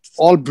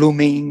 all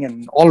blooming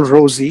and all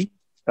rosy.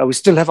 We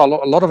still have a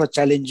lot of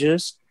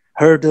challenges,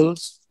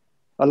 hurdles.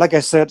 Like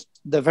I said,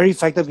 the very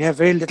fact that we have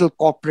very little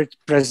corporate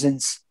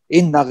presence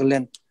in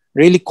Nagaland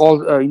really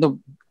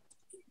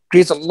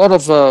creates a lot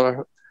of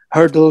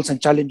hurdles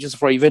and challenges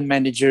for event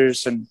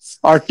managers and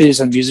artists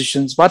and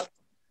musicians. But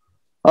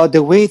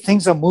the way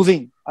things are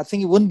moving, I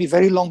think it wouldn't be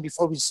very long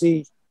before we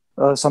see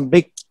some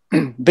big,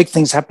 big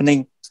things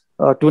happening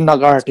to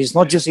Naga artists,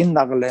 not just in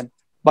Nagaland,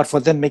 but for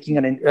them making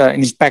an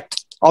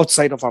impact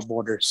outside of our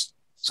borders.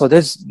 So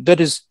that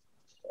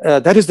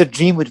is the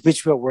dream with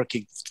which we are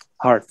working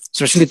hard,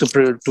 especially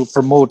to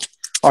promote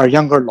our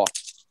younger lot.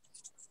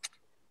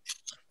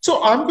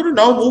 So I'm going to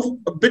now move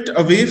a bit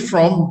away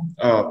from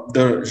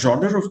the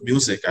genre of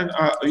music and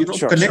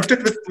connect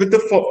it with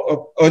the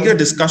earlier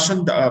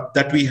discussion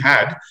that we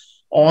had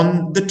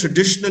on the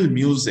traditional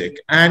music.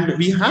 And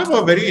we have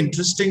a very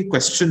interesting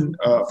question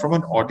from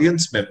an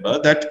audience member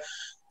that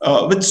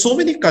with so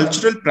many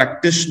cultural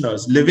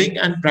practitioners living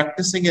and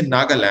practicing in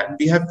Nagaland,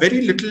 we have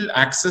very little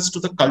access to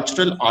the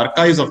cultural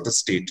archives of the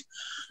state.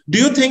 Do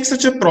you think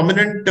such a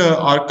prominent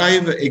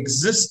archive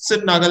exists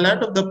in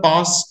Nagaland of the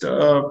past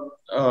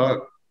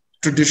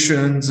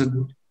traditions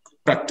and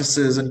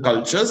practices and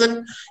cultures?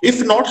 And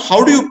if not,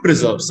 how do you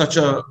preserve such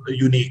a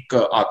unique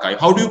archive?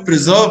 How do you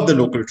preserve the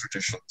local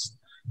traditions?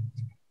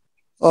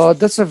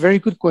 That's a very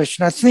good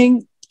question. I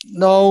think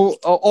now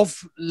of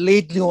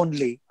lately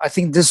only, I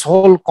think this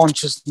whole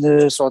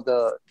consciousness or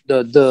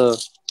the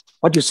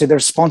what you say, the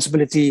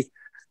responsibility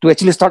to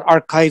actually start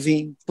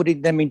archiving,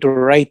 putting them into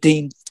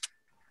writing,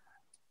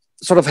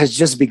 sort of has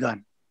just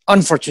begun,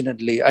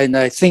 unfortunately. And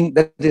I think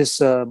that is,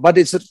 but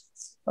it's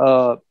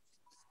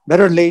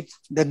better late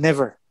than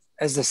never,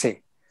 as they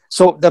say.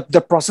 So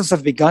the process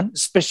has begun,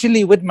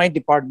 especially with my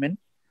department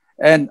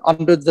and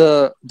under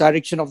the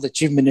direction of the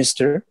Chief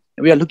Minister.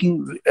 We are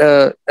looking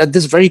at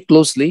this very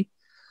closely,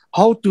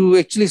 how to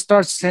actually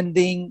start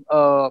sending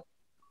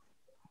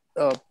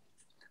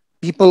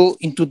people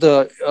into the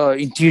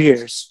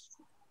interiors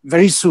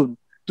very soon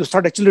to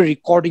start actually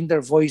recording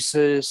their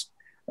voices,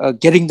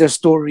 getting their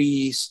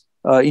stories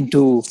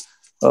into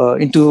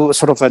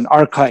sort of an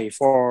archive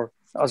or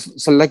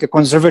so like a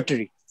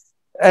conservatory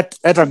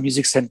at our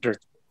music center.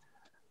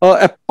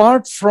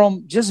 Apart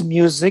from just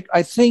music,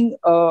 I think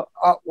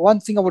one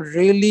thing I would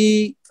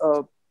really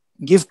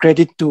give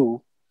credit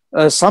to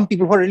some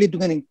people who are really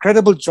doing an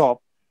incredible job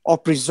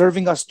of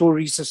preserving our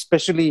stories,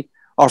 especially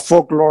our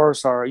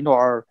folklores,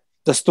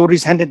 the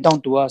stories handed down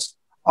to us,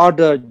 are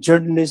the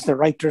journalists, the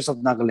writers of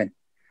Nagaland.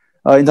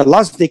 In the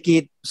last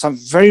decade, some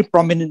very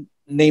prominent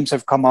names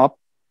have come up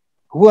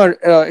who are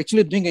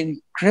actually doing an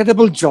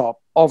incredible job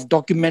of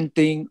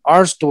documenting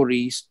our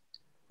stories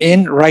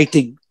in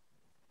writing,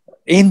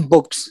 in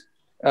books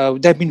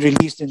that have been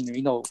released in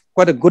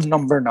quite a good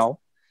number now.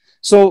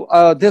 So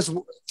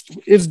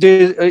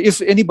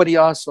if anybody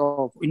asks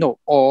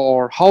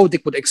or how they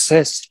could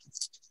access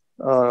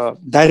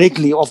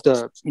directly of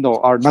the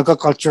our Naga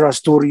culture, our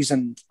stories,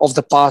 and of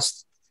the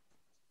past,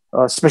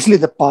 especially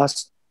the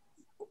past,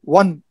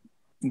 one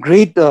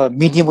great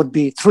medium would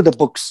be through the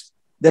books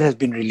that has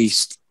been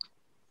released.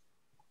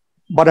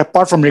 But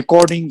apart from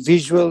recording,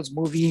 visuals,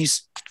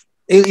 movies,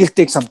 it'll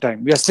take some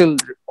time. We are still,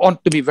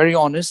 to be very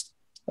honest,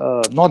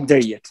 not there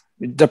yet.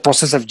 The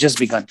process has just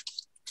begun.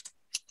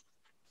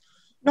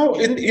 Now,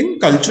 in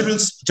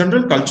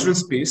general cultural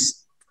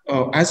space,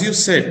 as you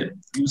said,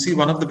 you see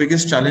one of the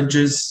biggest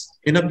challenges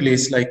in a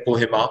place like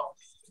Kohima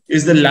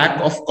is the lack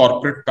of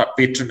corporate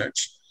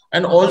patronage.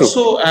 And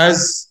also,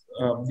 as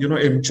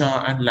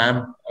Imcha and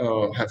Lam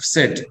have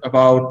said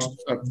about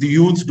the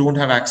youth don't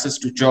have access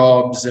to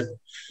jobs and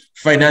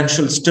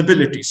financial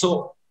stability.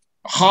 So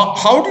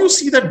how do you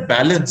see that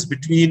balance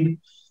between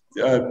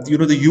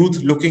the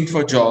youth looking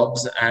for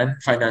jobs and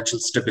financial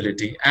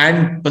stability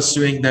and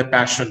pursuing their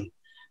passion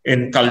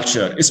in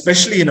culture,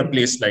 especially in a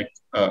place like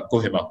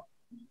Kohima?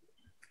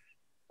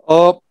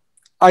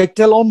 I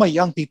tell all my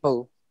young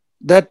people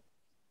that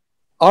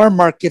our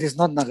market is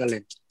not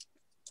Nagaland.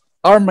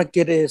 Our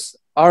market is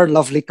our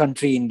lovely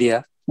country,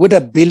 India, with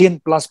 1 billion+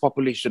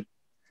 population.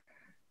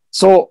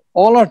 So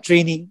all our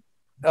training,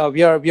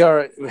 we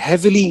are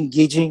heavily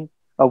engaging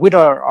with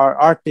our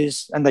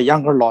artists and the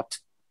younger lot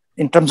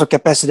in terms of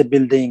capacity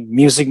building,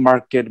 music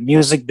market,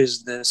 music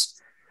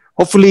business.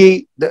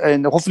 Hopefully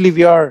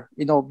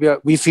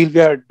we feel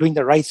we are doing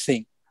the right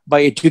thing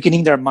by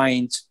educating their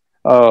minds,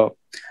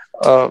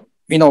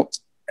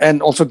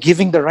 and also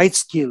giving the right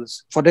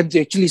skills for them to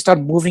actually start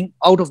moving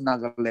out of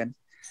Nagaland.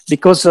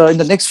 Because in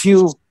the next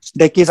few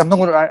decades,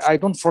 I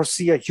don't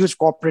foresee a huge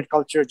corporate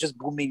culture just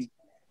booming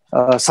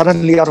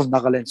suddenly out of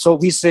Nagaland. So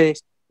we say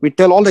we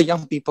tell all the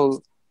young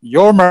people,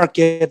 your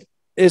market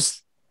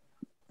is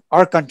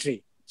our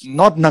country,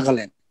 not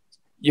Nagaland.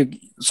 You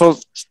so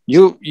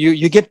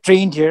you get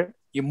trained here,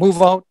 you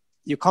move out,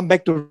 you come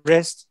back to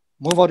rest,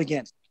 move out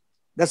again.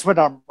 That's what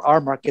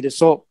our market is.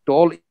 So to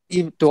all the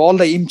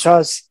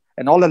imchas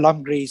and all the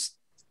lamgreys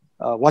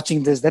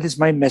watching this, that is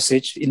my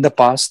message in the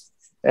past,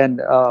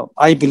 and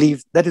I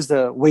believe that is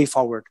the way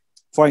forward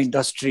for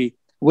industry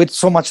with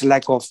so much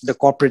lack of the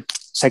corporate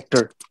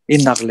sector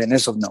in Nagaland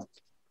as of now.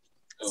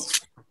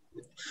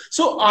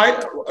 So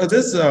I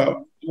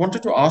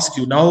wanted to ask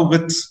you now,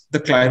 with the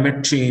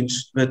climate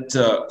change, with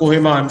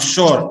Kohima, I'm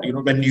sure,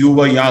 when you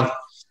were young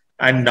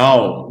and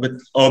now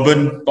with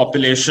urban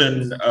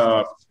population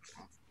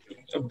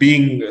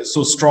being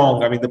so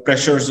strong, I mean, the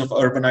pressures of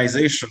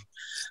urbanization,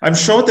 I'm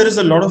sure there is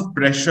a lot of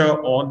pressure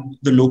on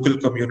the local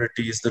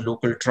communities, the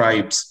local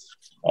tribes,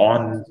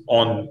 on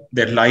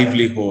their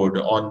livelihood,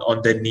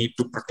 on their need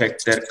to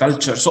protect their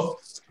culture. So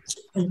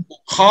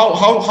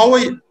how are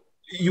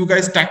you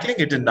guys tackling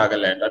it in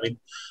Nagaland? I mean,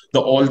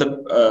 all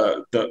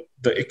the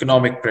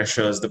economic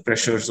pressures, the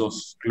pressures of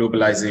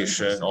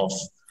globalization, of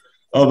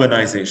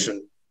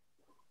urbanization.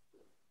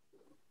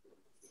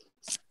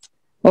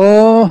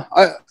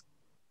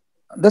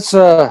 That's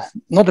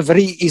not a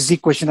very easy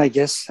question, I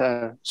guess,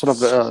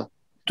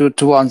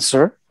 to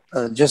answer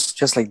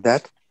just like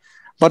that.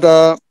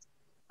 But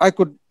I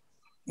could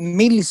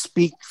mainly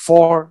speak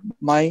for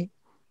my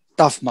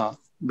Tafma,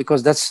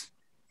 because that's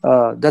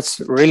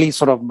really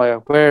sort of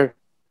where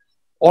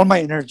all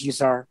my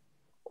energies are,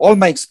 all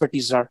my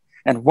expertise are,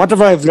 and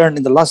whatever I've learned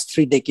in the last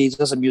 3 decades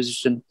as a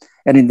musician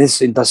and in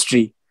this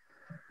industry.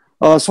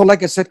 So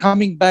like I said,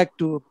 coming back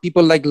to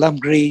people like Lam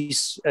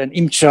Grace and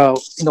Imcha,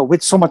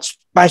 with so much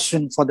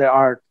passion for their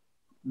art,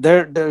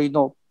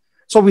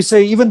 so we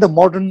say even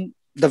the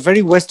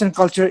very Western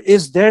culture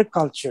is their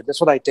culture. That's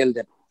what I tell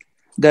them.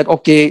 That,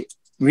 okay,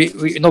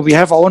 we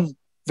have our own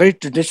very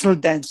traditional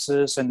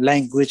dances and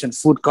language and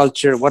food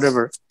culture,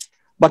 whatever.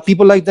 But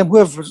people like them who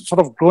have sort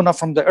of grown up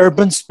from the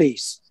urban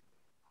space,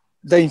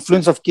 the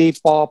influence of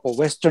K-pop or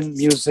Western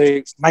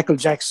music, Michael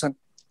Jackson,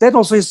 that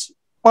also is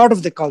part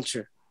of the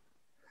culture.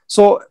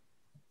 So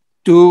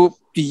to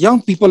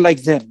young people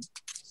like them,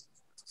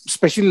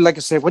 especially, like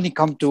I said, when you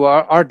come to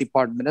our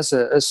department,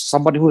 as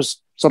somebody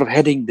who's sort of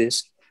heading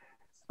this,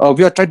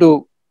 we are trying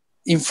to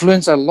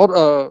influence a lot,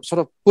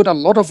 put a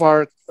lot of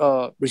our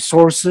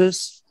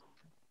resources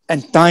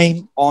and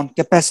time on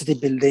capacity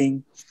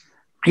building,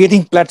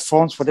 creating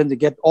platforms for them to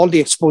get all the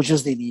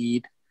exposures they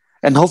need,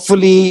 and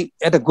hopefully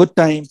at a good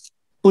time,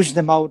 push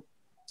them out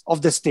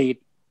of the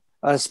state,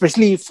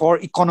 especially for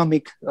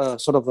economic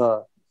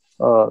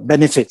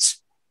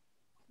benefits,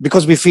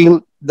 because we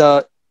feel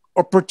the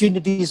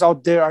opportunities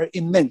out there are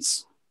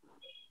immense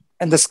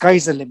and the sky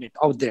is the limit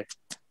out there.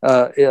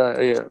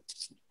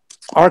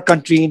 Our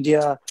country,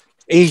 India,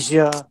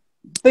 Asia,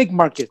 big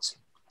markets.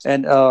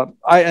 And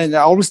I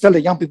always tell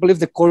the young people, if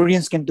the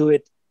Koreans can do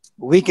it,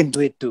 we can do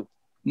it too.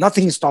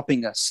 Nothing is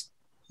stopping us.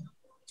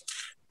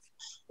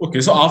 Okay,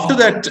 so after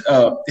that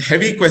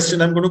heavy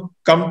question, I'm going to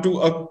come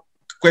to a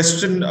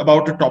question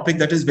about a topic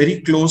that is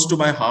very close to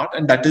my heart,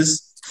 and that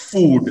is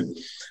food.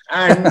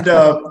 And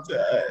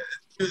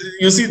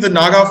you see, the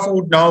Naga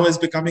food now is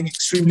becoming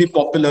extremely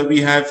popular.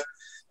 We have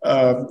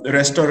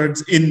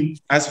restaurants in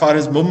as far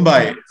as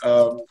Mumbai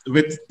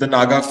with the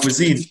Naga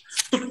cuisine.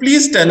 So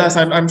please tell us,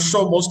 I'm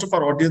sure most of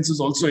our audience is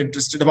also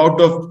interested about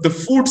the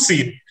food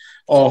scene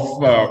of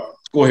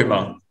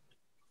Kohima.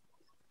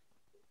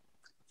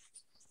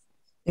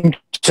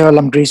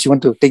 Lam Grace, you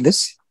want to take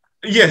this?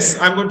 Yes,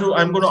 I'm going to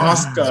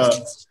ask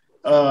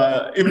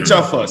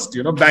Imcha first.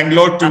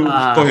 Bangalore to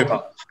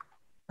Kohima.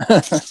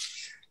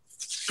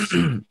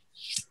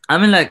 I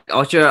mean,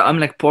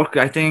 like pork.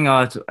 I think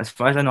as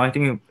far as I know, I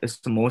think it's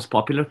the most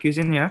popular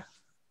cuisine here.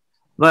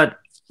 But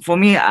for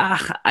me,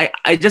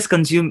 I just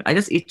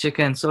eat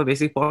chicken. So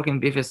basically, pork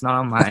and beef is not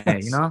on my,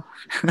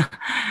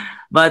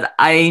 But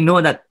I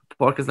know that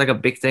pork is like a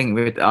big thing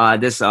with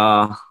this.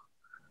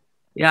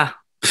 Yeah,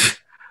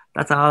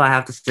 that's all I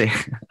have to say.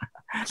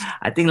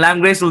 I think Lam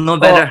Grace will know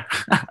better.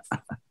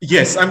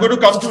 Yes, I'm going to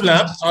come to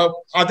Lam.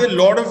 Are there a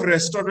lot of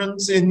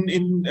restaurants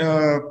in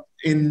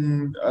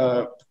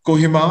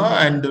Kohima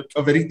and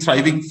a very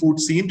thriving food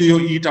scene? Do you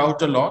eat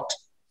out a lot?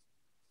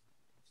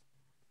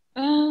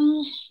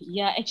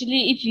 Yeah,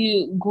 actually, if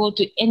you go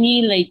to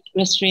any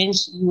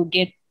restaurants, you will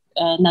get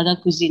Naga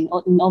cuisine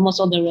in almost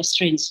all the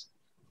restaurants.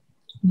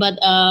 But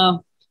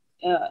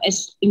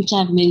as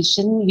Imcha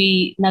mentioned,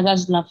 we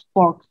Nagas love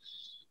pork.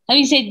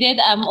 Having said that,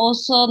 I'm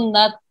also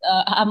not.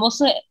 I'm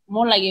also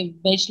more like a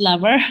veg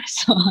lover,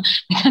 so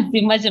I can't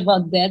say much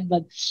about that.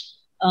 But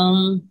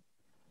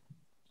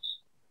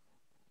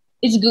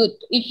it's good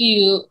if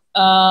you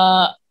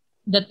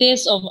the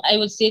taste of, I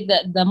would say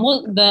that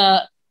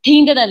the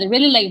thing that I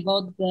really like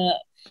about the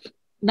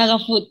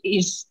Naga food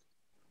is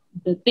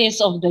the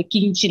taste of the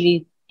king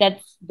chili.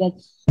 That's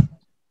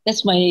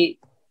my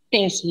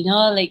taste.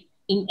 Like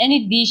in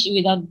any dish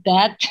without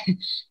that,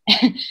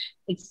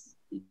 it's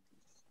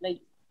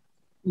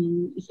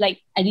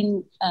like I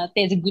didn't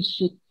taste a good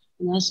food.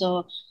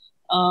 So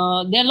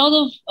there are a lot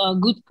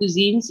of good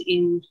cuisines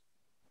in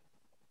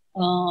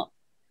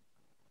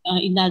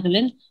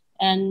Nagaland,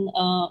 and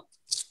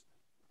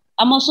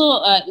I'm also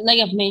like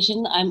I've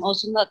mentioned, I'm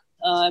also not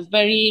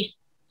very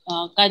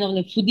kind of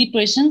like foodie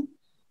person,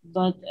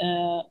 but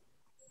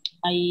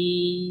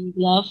I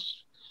love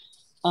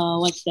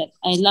what's that?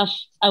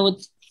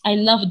 I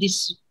love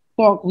this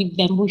pork with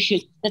bamboo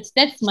shoot.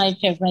 That's my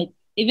favorite.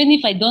 Even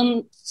if I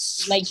don't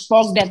like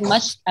pork that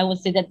much, I would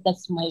say that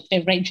that's my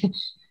favorite.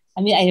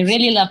 I mean, I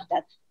really love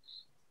that.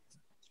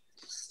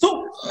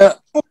 So,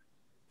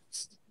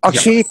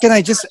 Actually, can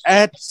I just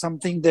add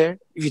something there,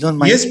 if you don't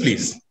mind? Yes,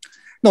 please.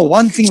 No,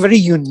 one thing very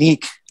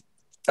unique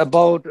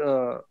about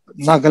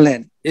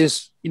Nagaland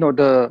is,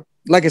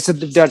 like I said,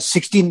 there are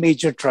 16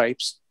 major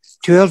tribes,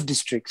 12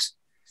 districts.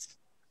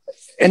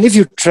 And if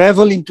you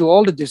travel into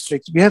all the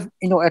districts, we have,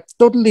 a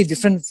totally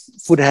different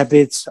food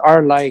habits,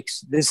 our likes,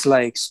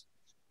 dislikes.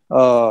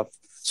 So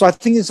I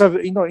think it's a,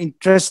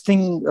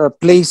 interesting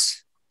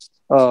place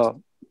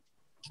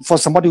for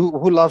somebody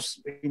who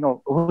loves,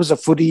 who's a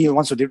foodie, who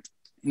wants to,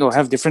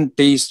 have different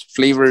taste,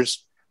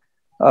 flavors.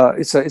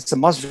 It's a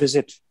must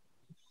visit.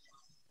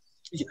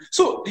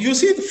 So you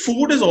see, the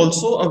food is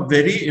also a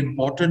very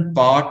important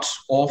part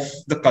of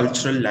the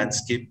cultural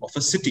landscape of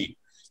a city.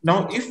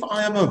 Now, if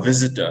I am a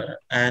visitor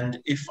and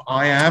if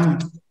I am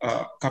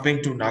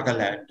coming to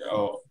Nagaland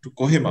or to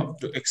Kohima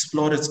to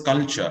explore its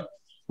culture,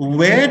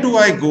 where do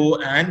I go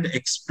and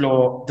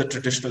explore the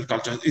traditional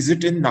culture? Is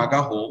it in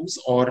Naga homes,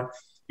 or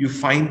you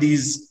find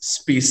these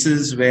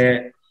spaces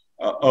where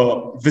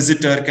a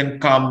visitor can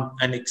come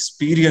and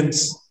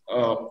experience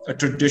a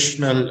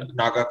traditional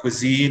Naga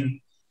cuisine?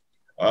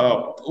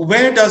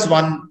 Where does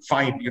one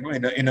find,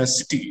 in a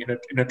city,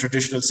 in a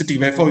traditional city,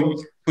 where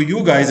for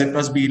you guys it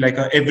must be like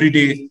a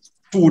everyday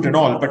food and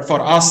all, but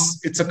for us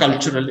it's a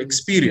cultural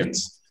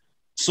experience.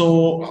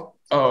 So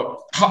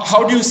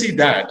how do you see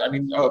that? I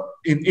mean,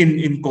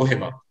 in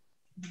Kohima.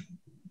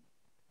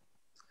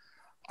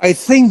 I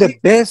think the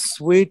best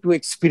way to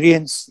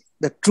experience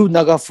the true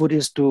Naga food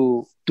is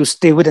to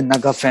stay with the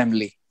Naga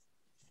family.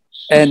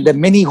 And the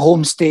many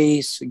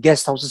homestays,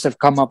 guest houses have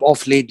come up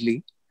off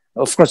lately,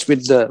 of course,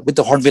 with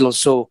the Hornbill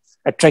also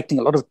attracting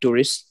a lot of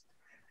tourists.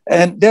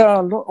 And there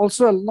are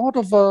also a lot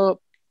of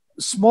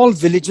small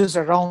villages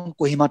around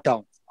Kohima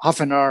town, half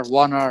an hour,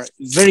 1 hour,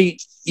 very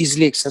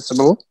easily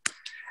accessible.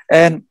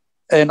 And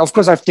of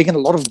course, I've taken a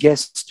lot of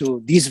guests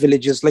to these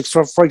villages. Like,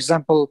 so for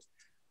example,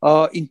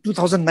 in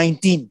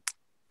 2019,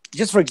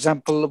 just for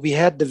example, we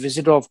had the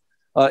visit of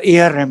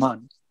A.R.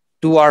 Rahman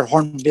to our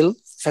Hornbill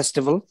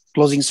festival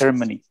closing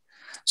ceremony.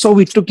 So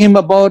we took him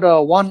about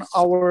a 1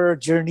 hour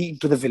journey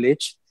into the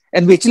village,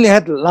 and we actually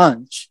had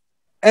lunch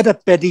at a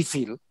paddy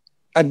field,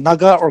 a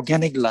Naga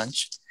organic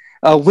lunch,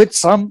 with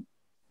some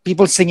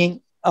people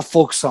singing a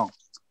folk song.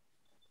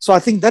 So I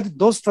think that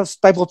those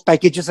type of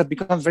packages have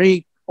become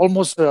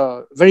almost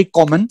very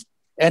common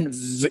and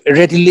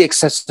readily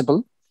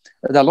accessible.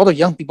 There are a lot of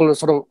young people are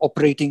sort of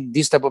operating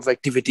these type of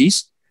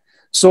activities.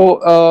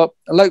 So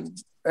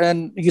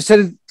and you said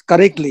it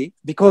correctly,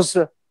 because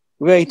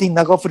we're eating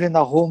Naga food in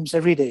our homes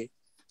every day.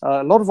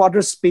 A lot of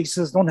other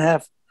spaces don't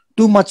have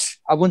too much,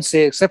 I wouldn't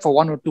say, except for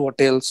 1 or 2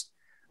 hotels.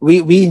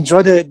 We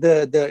enjoy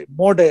the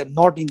more the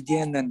North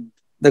Indian and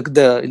the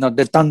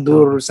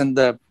tandoors and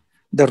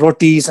the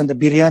rotis and the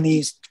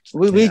biryanis.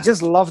 We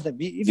just love them.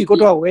 If you go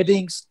to our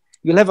weddings,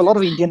 you'll have a lot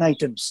of Indian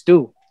items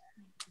too,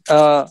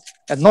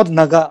 and not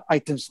Naga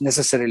items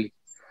necessarily.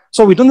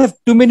 So we don't have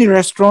too many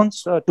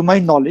restaurants, to my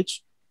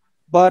knowledge,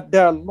 but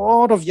there are a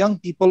lot of young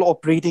people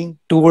operating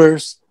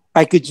tours,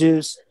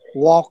 packages,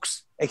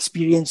 walks,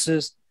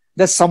 experiences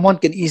that someone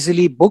can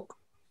easily book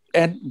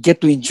and get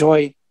to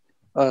enjoy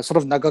sort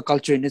of Naga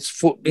culture in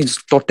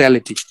its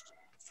totality.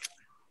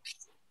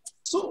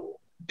 So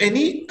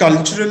any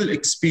cultural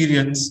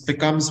experience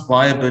becomes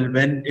viable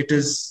when it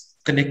is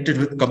connected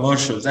with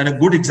commercials. And a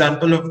good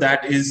example of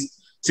that is,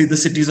 say, the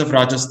cities of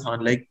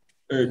Rajasthan, like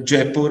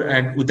Jaipur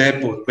and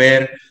Udaipur,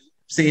 where,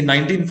 say, in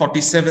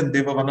 1947,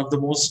 they were one of the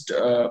most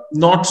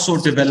not so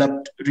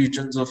developed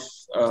regions of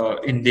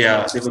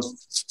India. They were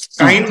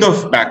kind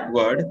of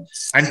backward.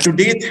 And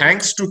today,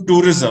 thanks to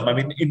tourism, I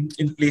mean,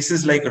 in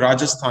places like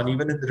Rajasthan,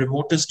 even in the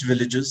remotest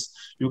villages,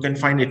 you can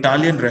find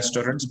Italian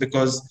restaurants,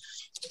 because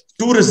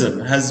tourism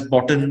has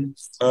brought in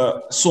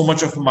so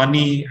much of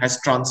money,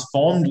 has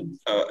transformed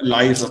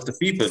lives of the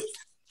people.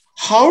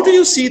 How do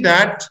you see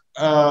that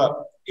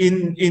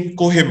in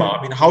Kohima?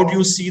 I mean, how do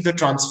you see the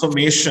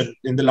transformation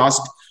in the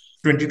last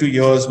 22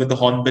 years with the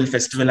Hornbill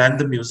Festival and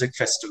the Music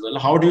Festival?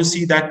 How do you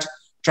see that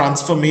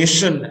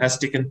transformation has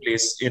taken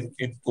place in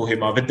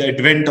Kohima with the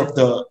advent of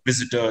the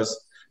visitors,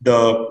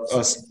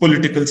 the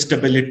political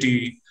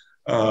stability,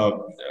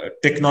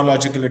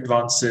 technological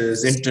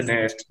advances,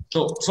 internet?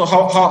 So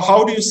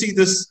how do you see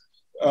this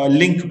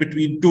link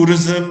between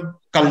tourism,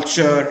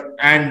 culture,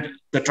 and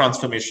the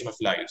transformation of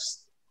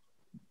lives?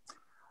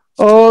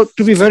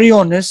 To be very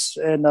honest,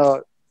 and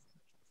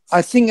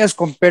I think as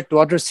compared to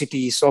other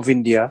cities of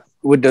India,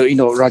 with the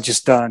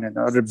Rajasthan and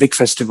other big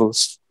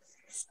festivals,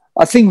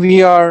 I think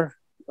we are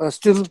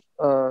still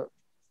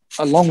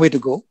a long way to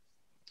go.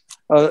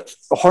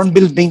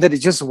 Hornbill being that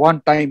it's just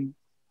one time,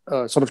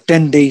 sort of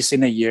 10 days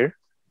in a year.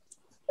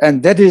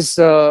 And that is,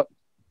 so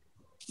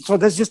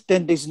that's just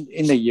 10 days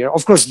in a year.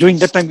 Of course, during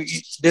that time,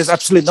 there's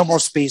absolutely no more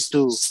space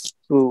to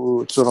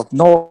sort of,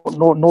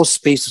 no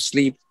space to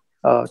sleep,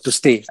 to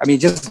stay. I mean,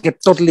 just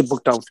get totally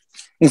booked out.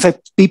 In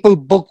fact, people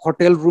book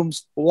hotel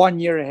rooms 1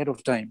 year ahead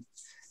of time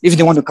if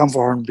they want to come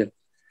for Hornbill.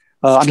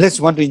 Unless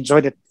you want to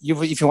enjoy that,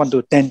 if you want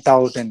to tent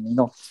out and, you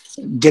know,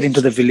 get into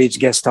the village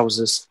guest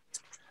houses.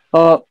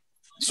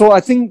 So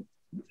I think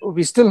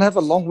we still have a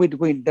long way to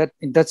go in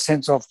that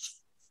sense of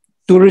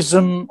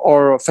tourism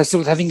or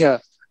festivals having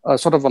a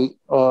sort of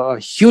a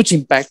huge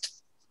impact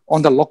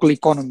on the local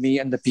economy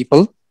and the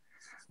people.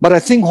 But I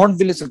think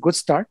Hornbill is a good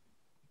start.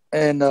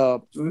 And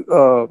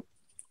I'm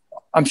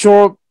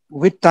sure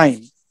with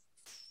time,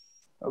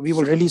 we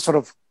will really sort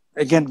of,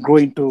 again, grow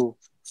into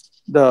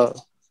the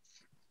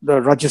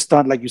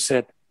Rajasthan, like you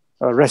said,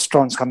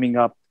 restaurants coming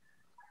up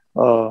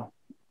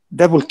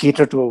that will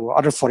cater to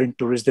other foreign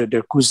tourists,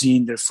 their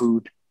cuisine, their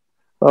food.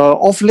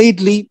 Of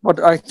lately, but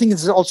I think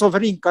it's also a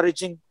very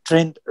encouraging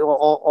trend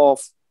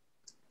of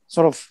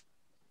sort of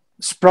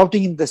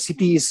sprouting in the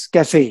city's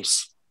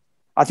cafes.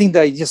 I think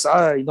that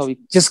you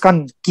just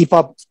can't keep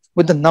up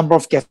with the number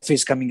of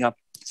cafes coming up.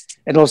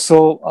 And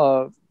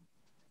also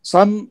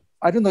some,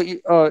 I don't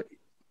know,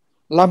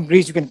 Lam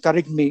Grace, you can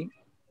correct me,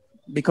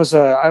 because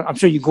I'm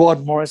sure you go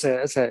out more as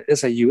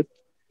a youth.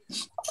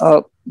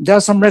 There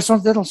are some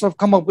restaurants that also have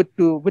come up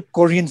with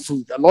Korean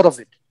food, a lot of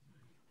it.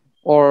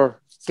 Or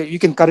you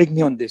can correct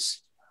me on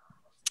this.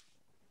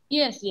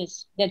 Yes,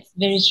 that's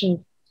very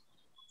true.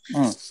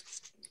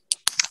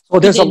 So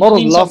there's a lot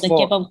of love of the for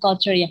K-pop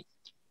culture, yeah.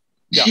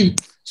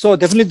 So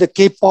definitely the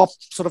K-pop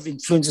sort of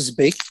influence is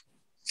big,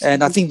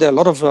 and I think there are a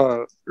lot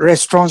of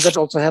restaurants that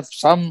also have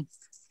some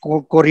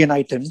Korean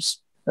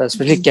items,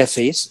 especially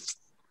cafes.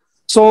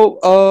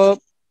 So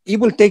it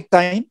will take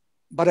time,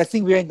 but I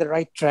think we are in the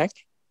right track.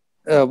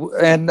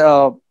 And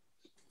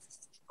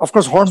of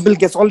course, Hornbill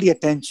gets all the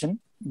attention,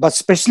 but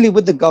especially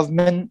with the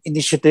government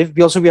initiative,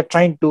 we are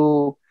trying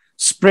to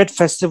spread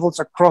festivals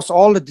across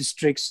all the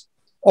districts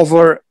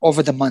over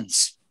the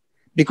months,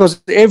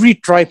 because every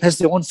tribe has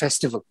their own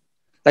festival.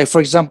 Like,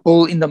 for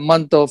example, in the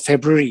month of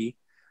February,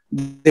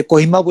 the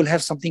Kohima will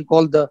have something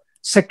called the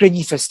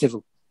Sekrenyi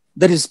Festival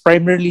that is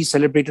primarily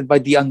celebrated by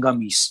the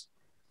Angamis.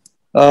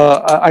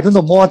 I don't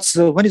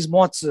know, when is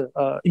Moats,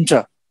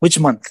 Incha? Which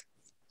month?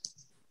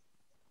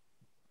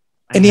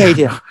 Any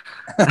idea?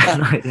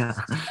 No idea.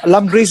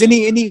 Lam Grace,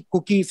 any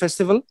cookie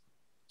festival?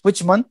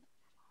 Which month?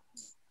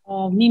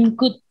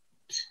 Mimkut.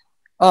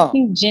 I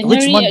think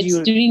January, it's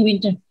during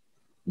winter.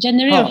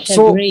 January or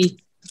February.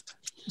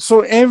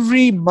 So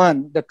every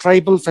month, the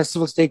tribal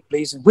festivals take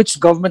place, which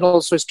government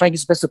also is trying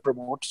its best to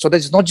promote. So that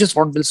is not just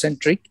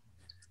Hornbill-centric,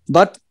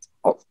 but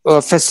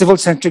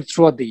festival-centric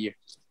throughout the year.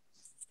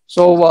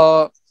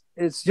 So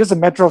it's just a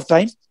matter of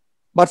time.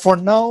 But for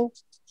now,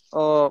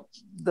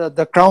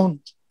 the crown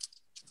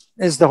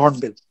is the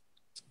Hornbill.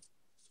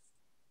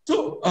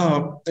 So,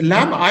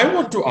 Lam, I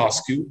want to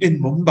ask you, in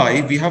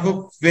Mumbai, we have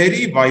a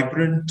very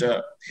vibrant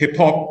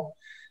hip-hop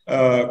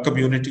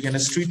community and a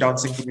street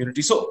dancing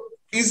community. So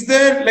is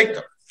there like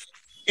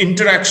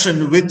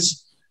interaction with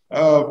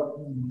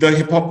the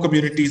hip-hop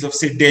communities of,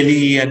 say,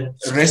 Delhi and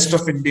rest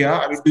of India?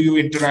 I mean, do you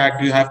interact?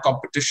 Do you have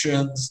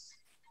competitions,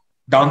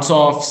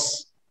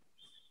 dance-offs?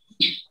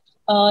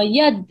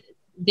 Yeah,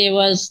 there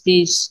was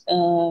this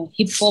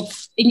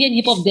Indian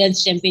hip-hop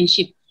dance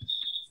championship.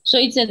 So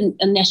it's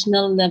a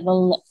national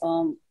level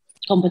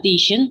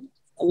competition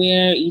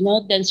where,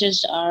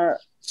 dancers are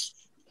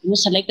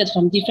selected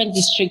from different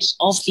districts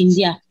of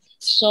India.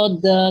 So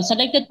the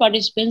selected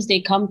participants,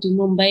 they come to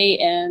Mumbai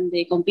and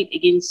they compete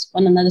against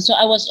one another. So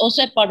I was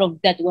also a part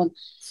of that one.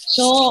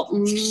 So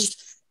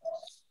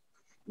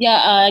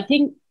I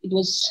think it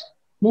was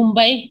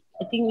Mumbai.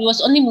 I think it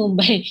was only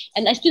Mumbai,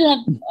 and I still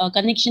have a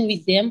connection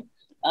with them.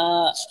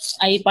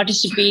 I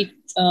participate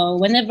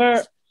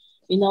whenever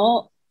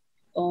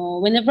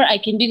I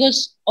can,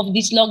 because of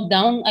this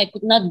lockdown. I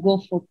could not go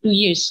for 2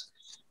 years,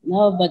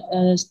 but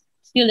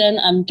still then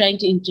I'm trying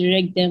to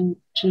interact them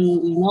through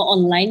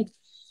online.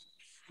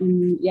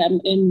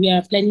 And we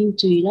are planning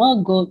to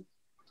go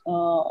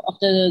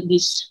after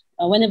this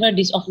whenever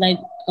this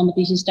offline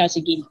competition starts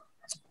again.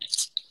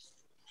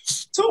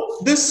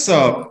 So this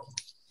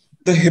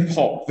the hip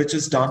hop which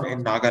is done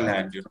in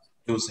Nagaland,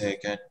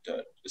 music and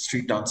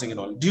street dancing and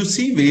all. Do you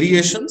see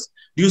variations?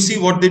 Do you see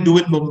what they do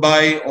in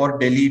Mumbai or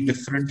Delhi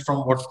different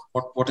from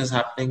what is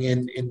happening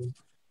in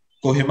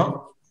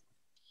Kohima?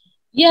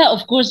 Yeah,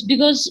 of course,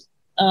 because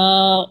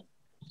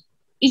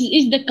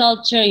is the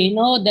culture,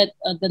 that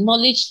the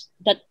knowledge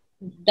that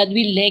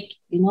we lack,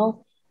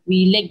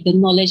 we lack the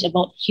knowledge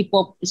about hip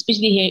hop,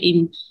 especially here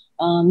in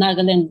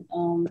Nagaland.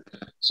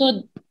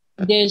 So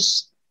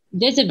there's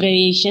a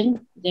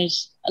variation,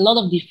 there's a lot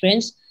of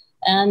difference,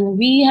 and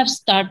we have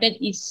started.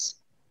 It's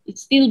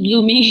still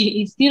blooming.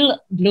 It's still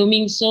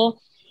blooming. So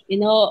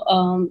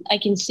I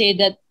can say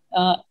that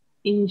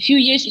in few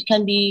years it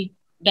can be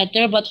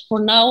better, but for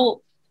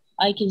now,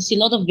 I can see a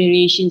lot of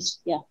variations.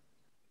 Yeah.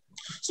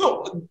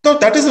 So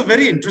that is a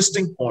very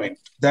interesting point,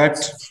 that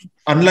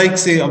unlike,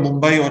 say, a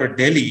Mumbai or a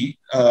Delhi,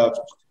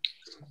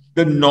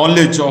 the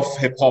knowledge of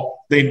hip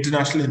hop, the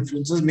international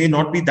influences may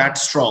not be that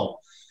strong.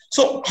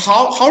 So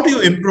how do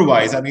you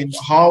improvise? I mean,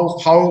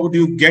 how do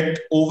you get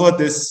over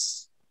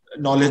this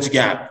knowledge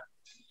gap?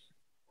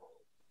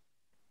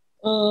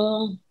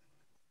 Uh,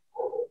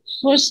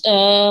 first,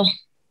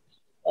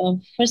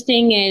 first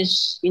thing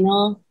is,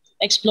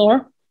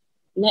 explore.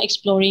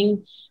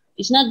 Exploring.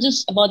 It's not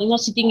just about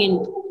sitting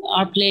in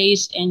our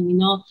place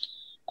and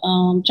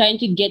trying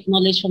to get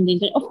knowledge from the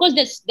internet. Of course,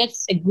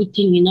 that's a good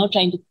thing.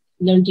 Trying to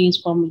learn things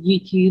from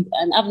YouTube,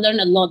 and I've learned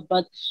a lot.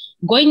 But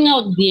going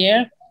out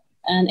there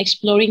and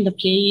exploring the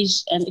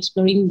place and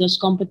exploring those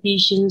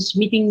competitions,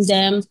 meeting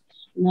them,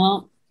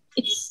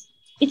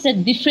 it's a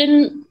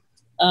different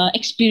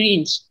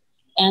experience.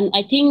 And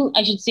I think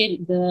I should say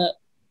the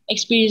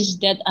experience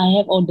that I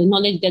have, or the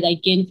knowledge that I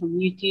gained from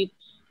YouTube,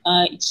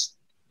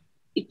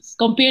 it's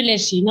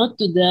compareless,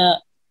 to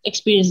the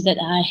experience that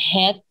I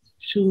had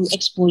through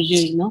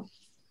exposure,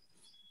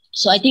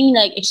 So I think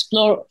like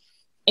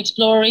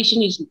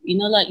exploration is,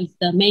 is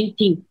the main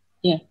thing.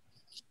 Yeah.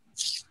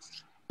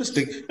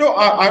 Interesting. No,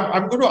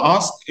 I'm going to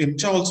ask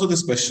Imcha also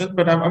this question,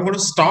 but I'm going to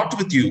start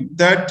with you.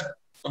 That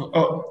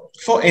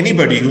for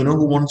anybody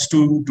who wants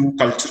to do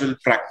cultural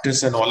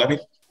practice and all, I mean,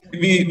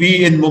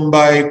 we in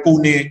Mumbai,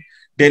 Pune,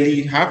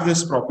 Delhi have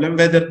this problem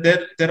where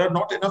there are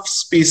not enough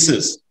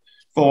spaces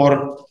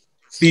for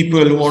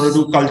people who want to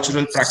do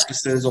cultural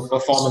practices or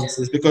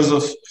performances because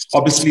of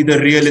obviously the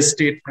real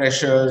estate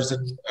pressures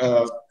and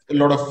a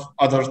lot of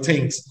other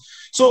things.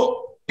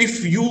 So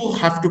if you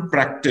have to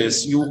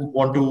practice, you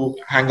want to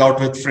hang out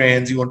with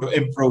friends, you want to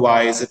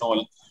improvise and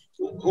all,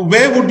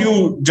 where would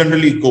you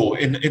generally go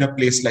in a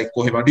place like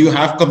Kohima? Do you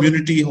have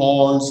community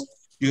halls?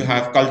 Do you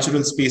have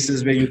cultural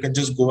spaces where you can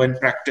just go and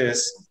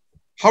practice?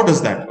 How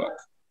does that work?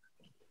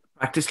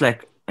 Practice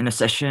like in a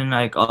session,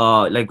 like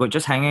go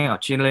just hanging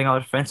out, chilling out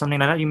with friends, something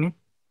like that, you mean?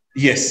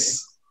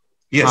 Yes.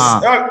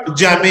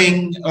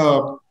 Jamming,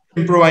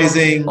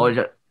 improvising.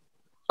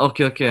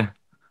 Okay.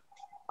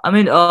 I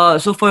mean,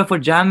 so for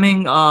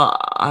jamming,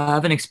 I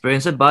haven't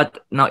experienced it,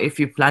 but now if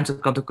you plan to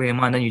come to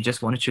Kohima and then you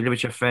just want to chill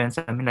with your friends,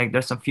 I mean, like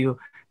there's some few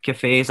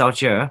cafes out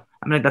here.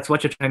 I mean, like, that's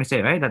what you're trying to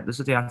say, right? That this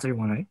is the answer you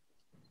want, right?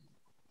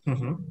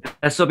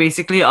 Mm-hmm. So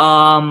basically,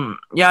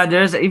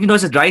 there's, even though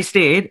it's a dry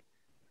state,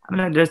 I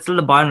mean, like, there's still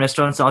the bar and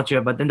restaurants out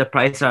here, but then the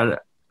prices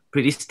are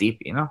pretty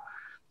steep,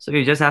 So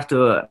you just have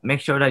to make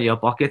sure that your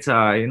pockets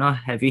are,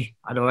 heavy.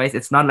 Otherwise,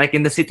 it's not like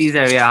in the cities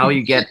area how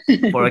you get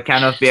for a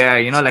can of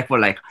beer, like for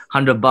like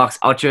 $100.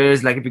 Out here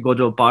is like if you go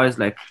to a bar, it's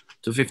like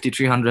 250,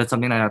 300,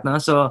 something like that. No?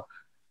 So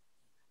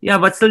yeah,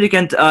 but still you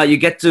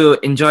get to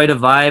enjoy the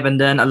vibe, and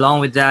then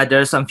along with that,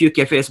 there's some few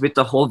cafes with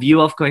the whole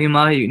view of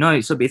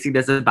Kohima. So basically,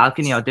 there's a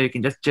balcony out there. You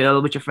can just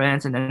chill with your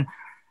friends and then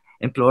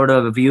explore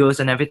the views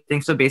and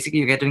everything. So basically,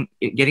 you're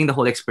getting the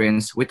whole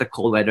experience with the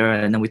cold weather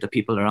and then with the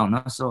people around.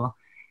 No? So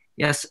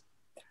yes.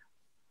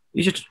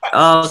 You should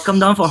come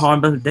down for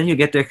Hornabill, then you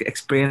get to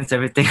experience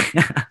everything.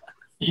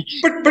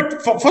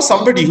 but for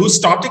somebody who's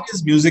starting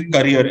his music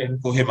career in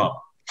Kohima,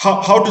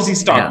 how does he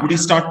start? Yeah. Would he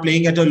start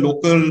playing at a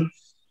local?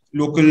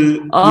 Would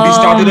he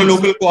start in a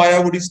local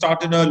choir? Would he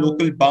start in a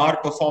local bar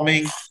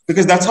performing?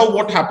 Because that's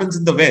what happens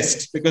in the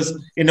West. Because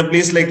in a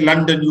place like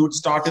London, you would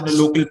start in a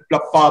local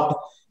pub,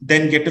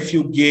 then get a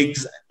few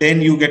gigs,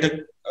 then you get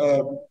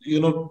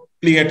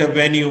play at a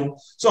venue.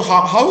 So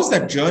how is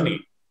that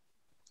journey?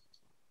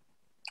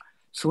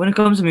 So when it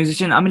comes to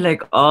musician, I mean,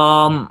 like,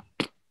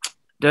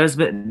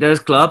 there's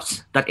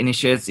clubs that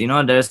initiates,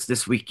 there's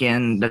this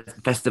weekend,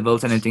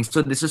 festivals and everything.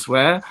 So this is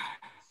where,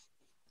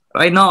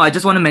 right now, I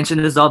just want to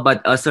mention this all,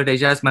 but Sir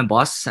Teja is my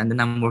boss, and then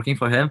I'm working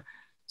for him.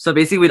 So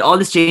basically, with all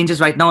these changes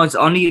right now, it's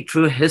only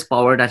through his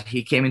power that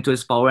he came into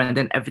his power, and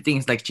then everything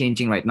is like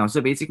changing right now.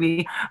 So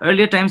basically,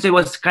 earlier times, it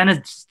was kind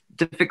of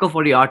difficult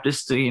for the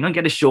artists to,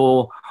 get a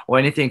show or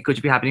anything could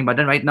be happening. But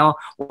then right now,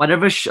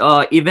 whatever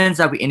events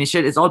that we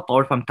initiate, it's all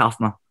powered from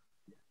TAFMA.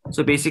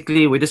 So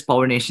basically, with this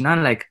Power Nation,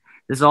 like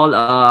this all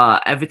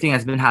everything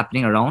has been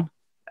happening around,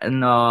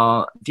 and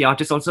the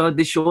artists also,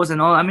 the shows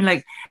and all. I mean,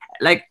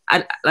 like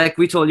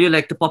we told you,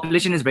 like the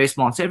population is very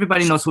small, so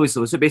everybody knows who is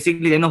who. So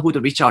basically, they know who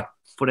to reach out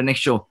for the next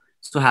show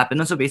to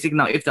happen. So basically,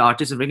 now if the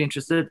artist is really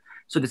interested,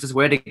 so this is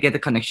where they get the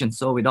connection.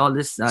 So with all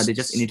this, they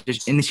just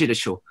initiate a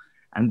show,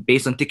 and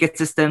based on ticket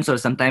systems or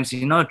sometimes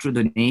through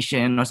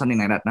donation or something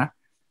like that, nah?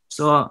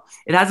 So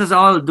it has us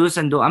all do's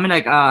and don'ts. I mean,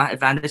 like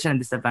advantages and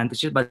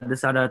disadvantages, but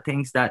these are the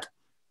things that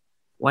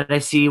what I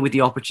see with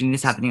the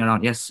opportunities happening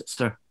around. Yes,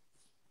 sir.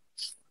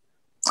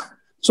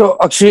 So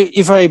actually,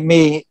 if I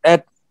may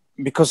add,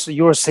 because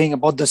you were saying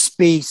about the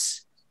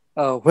space,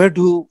 where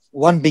do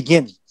one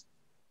begin?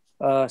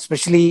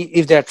 Especially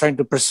if they're trying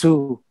to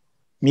pursue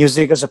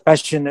music as a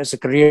passion, as a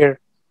career.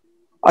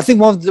 I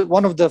think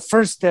one of the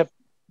first step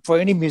for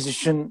any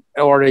musician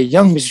or a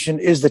young musician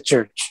is the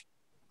church.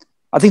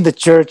 I think the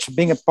church,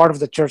 being a part of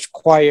the church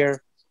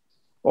choir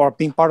or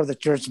being part of the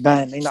church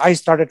band. And I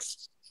started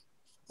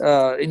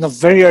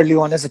very early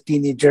on as a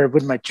teenager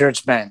with my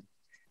church band,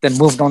 then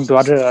moved on to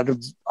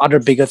other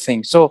bigger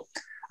things. So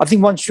I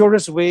think one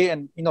surest way,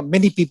 and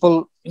many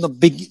people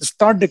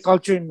start the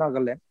culture in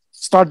Nagaland,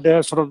 start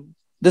their sort of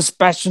this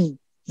passion,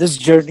 this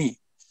journey.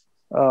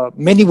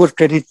 Many would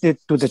credit it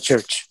to the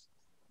church.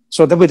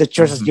 So that way, the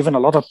church has given a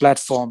lot of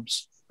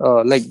platforms,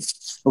 like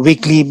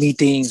weekly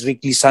meetings,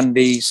 weekly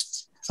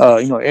Sundays.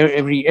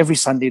 Every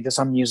Sunday there's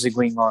some music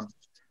going on.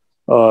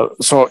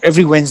 So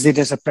every Wednesday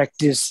there's a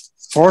practice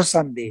for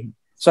Sunday.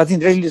 So I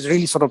think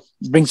really sort of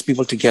brings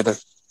people together.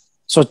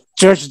 So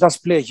church does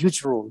play a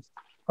huge role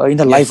in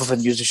the life of a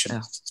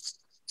musician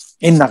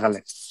in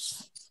Nagaland.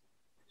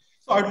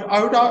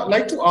 I would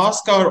like to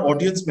ask our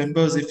audience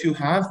members, if you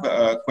have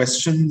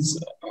questions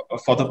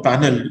for the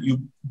panel,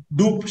 you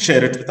do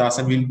share it with us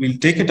and we'll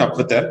take it up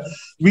with them.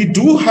 We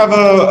do have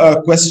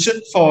a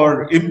question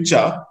for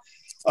Imcha.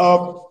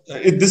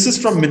 This is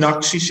from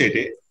Minakshi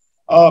Shede.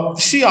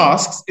 She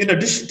asks, in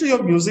addition to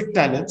your music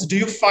talents, do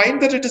you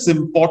find that it is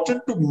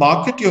important to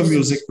market your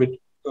music with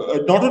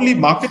not only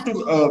market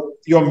to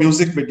your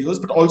music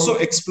videos, but also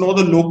explore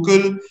the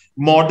local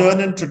modern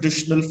and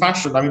traditional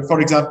fashion? I mean,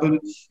 for example,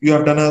 you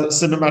have done a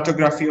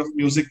cinematography of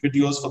music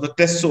videos for the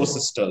Tesso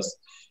sisters.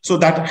 So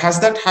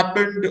has that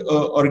happened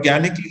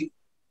organically?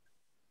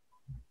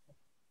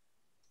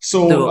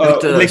 So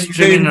like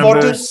the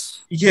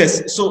importance,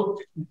 yes. So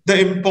the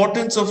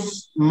importance of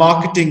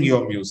marketing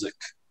your music,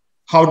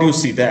 how do you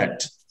see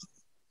that?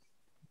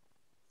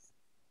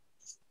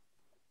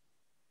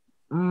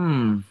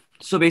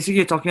 So basically,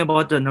 you're talking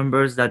about the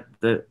numbers that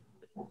the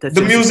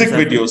music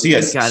videos,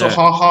 yes. So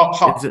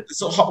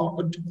how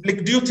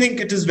like, do you think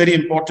it is very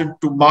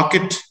important to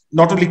market,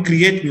 not only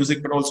create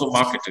music but also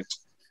market it?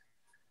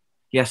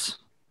 Yes.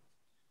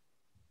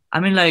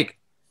 I mean, like,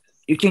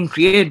 you can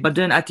create, but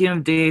then at the end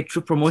of the day,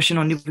 through promotion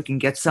only we can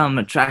get some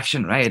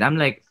attraction, right? I'm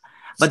like,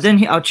 but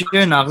then out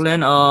here in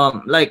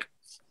Nagaland, like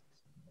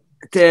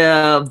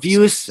the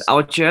views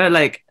out here,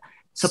 like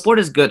support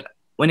is good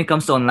when it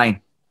comes to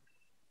online.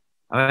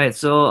 All right.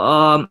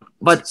 So,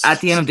 but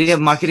at the end of the day,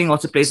 marketing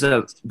also plays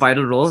a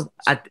vital role.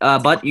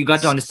 But you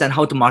got to understand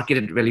how to market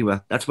it really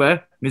well. That's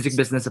where music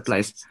business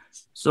applies.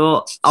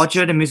 So out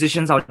here, the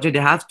musicians out here, they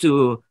have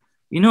to,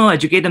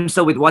 educate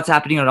themselves with what's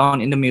happening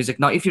around in the music.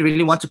 Now, if you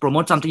really want to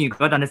promote something, you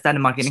got to understand the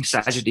marketing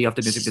strategy of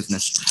the music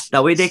business.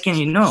 That way they can,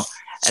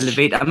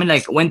 elevate. I mean,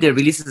 like when the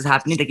release is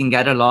happening, they can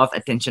gather a lot of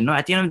attention. No,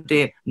 at the end of the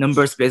day,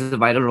 numbers plays a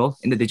vital role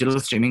in the digital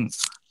streaming.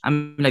 I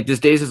mean, like these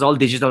days is all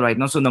digital right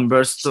now. So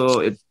numbers, so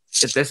it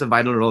plays a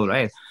vital role,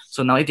 right?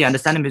 So now if you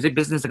understand the music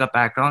business, like a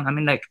background, I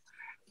mean, like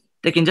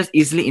they can just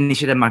easily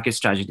initiate a market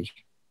strategy.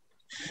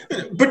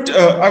 But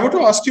I want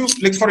to ask you,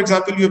 like, for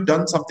example, you have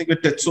done something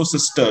with Tetsu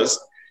Sisters.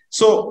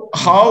 So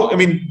how, I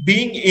mean,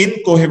 being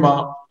in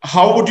Kohima,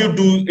 how would you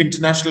do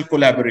international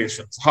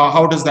collaborations?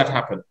 How does that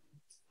happen?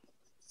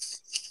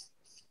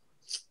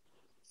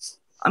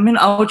 I mean,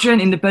 out here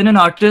an independent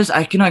artist,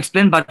 I cannot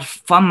explain, but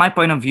from my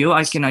point of view,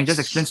 I just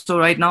explain. So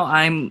right now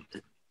I'm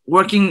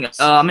working,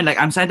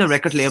 I'm signed a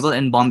record label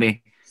in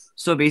Bombay.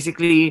 So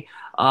basically,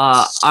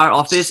 our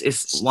office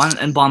is one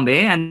in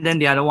Bombay and then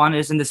the other one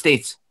is in the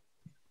States.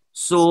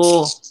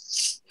 So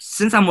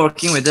since I'm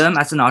working with them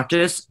as an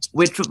artist,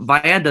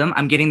 via them,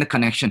 I'm getting the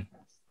connection.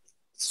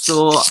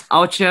 So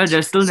out here,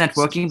 there's still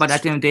networking, but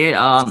at the end of the day,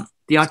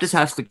 the artist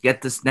has to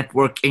get this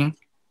networking,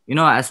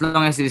 as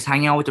long as he's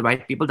hanging out with the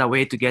right people, that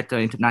way to get the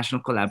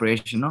international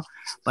collaboration,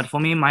 But for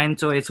me, mine,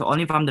 so it's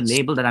only from the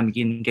label that I'm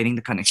getting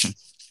the connection.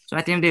 So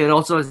at the end of the day, it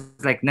also is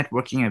like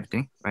networking and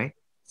everything, right?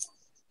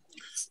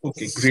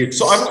 Okay, great.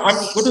 So I'm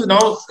going to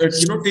now,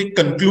 take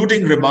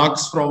concluding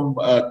remarks from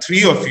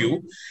three of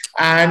you.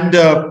 And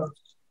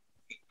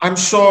I'm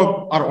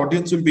sure our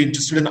audience will be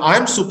interested, and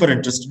I'm super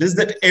interested, is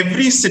that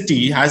every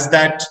city has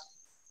that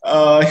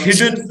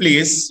hidden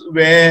place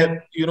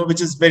where, which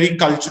is very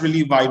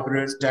culturally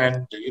vibrant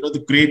and,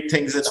 the great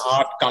things in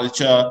art,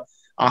 culture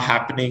are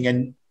happening.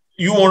 And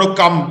you want to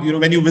come,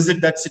 when you visit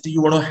that city,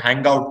 you want to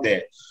hang out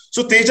there.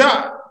 So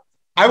Teja,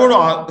 I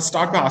want to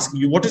start by asking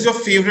you, what is your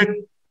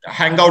favorite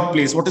hangout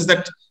place? What is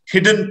that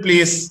hidden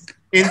place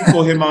in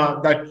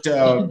Kohima that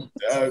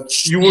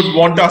you would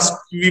want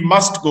we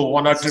must go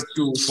on our trip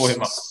to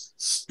Kohima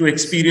to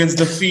experience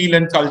the feel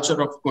and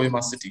culture of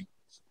Kohima city?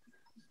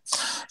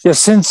 Yeah,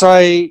 since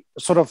I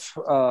sort of,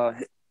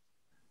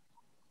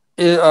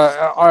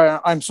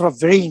 I'm sort of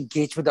very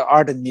engaged with the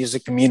art and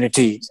music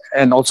community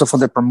and also for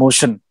the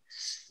promotion.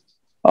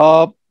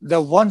 The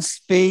one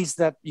space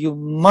that you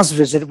must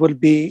visit will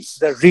be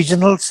the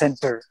regional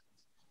center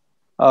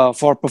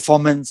for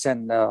performance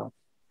and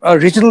a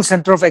regional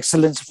center of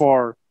excellence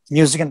for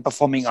music and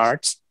performing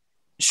arts,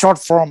 short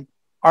form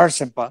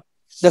RSEMPA.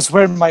 That's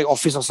where my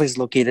office also is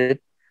located.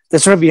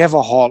 That's where we have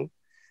a hall.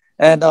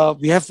 And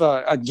we have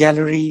a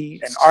gallery,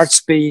 an art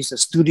space, a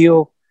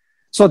studio.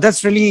 So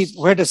that's really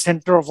where the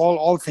center of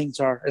all things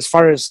are, as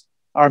far as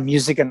our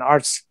music and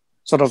arts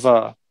sort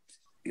of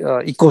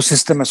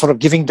ecosystem and sort of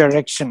giving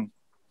direction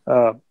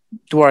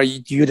to our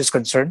youth is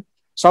concerned.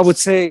 So I would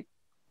say,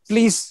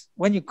 please,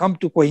 when you come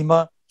to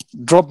Kohima,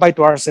 drop by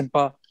to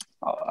RSEMPA,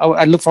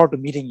 I look forward to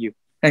meeting you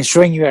and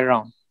showing you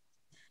around.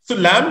 So,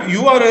 Lam,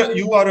 you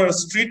are a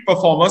street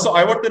performer. So,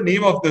 I want the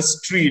name of the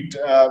street,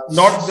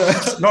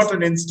 not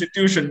an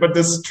institution, but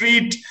the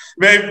street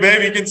where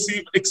we can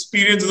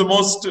experience the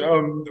most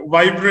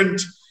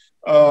vibrant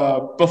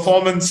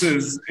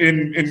performances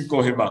in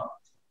Kohima.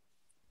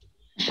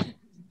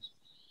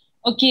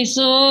 Okay,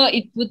 so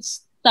it would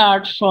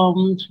start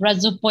from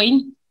Razu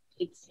Point.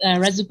 It's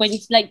Razu Point.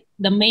 It's like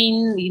the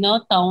main,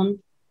 town.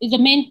 It's the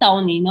main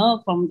town,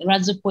 from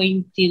Razu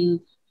Point till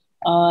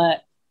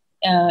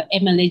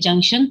MLA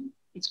Junction.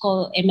 It's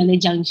called MLA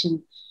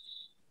Junction.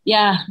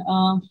 Yeah,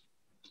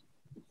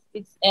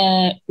 it's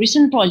a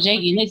recent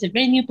project. It's a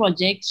very new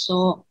project,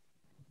 so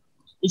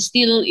it's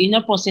still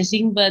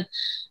processing. But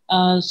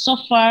so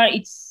far,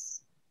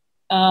 it's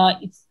a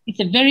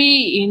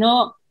very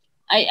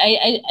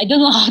I don't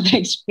know how to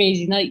express.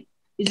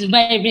 It's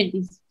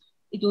vibrant.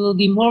 It will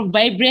be more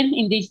vibrant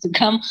in days to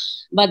come.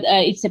 But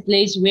it's a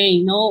place where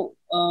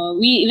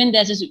we even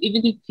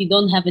if we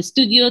don't have a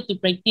studio to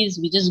practice,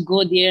 we just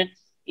go there,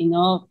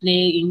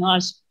 play our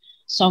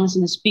songs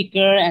in the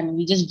speaker, and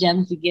we just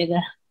jam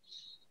together.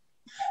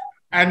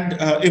 And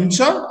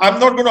Imcha, I'm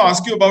not going to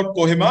ask you about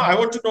Kohima. I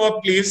want to know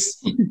a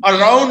place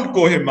around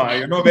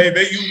Kohima,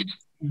 where you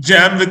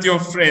jam with your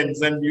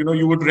friends, and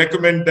you would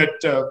recommend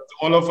that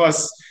all of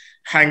us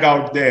hang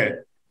out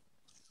there.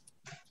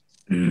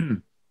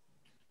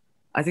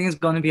 I think it's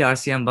going to be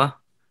RCMba.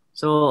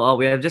 So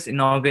we have just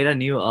inaugurated a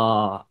new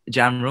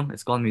jam room.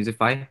 It's called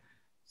Musify.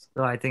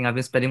 So I think I've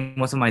been spending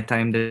most of my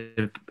time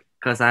there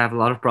because I have a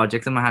lot of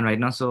projects in my hand right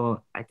now.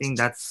 So I think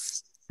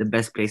that's the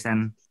best place.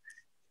 And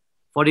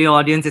for the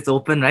audience, it's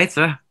open, right,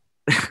 sir?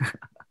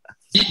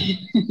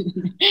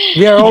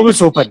 We are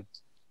always open.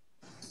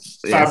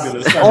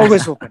 Fabulous. Yes.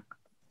 Always open.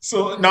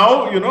 So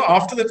now,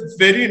 after that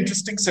very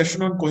interesting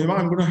session on Kohima,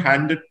 I'm going to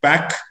hand it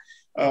back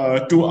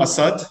to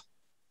Asad.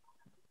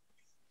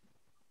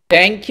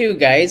 Thank you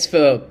guys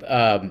for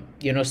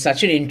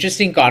such an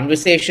interesting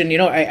conversation.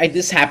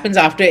 This happens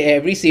after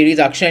every series.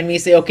 Akshay and me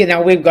say, okay,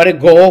 now we've got to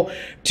go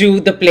to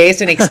the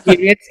place and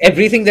experience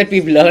everything that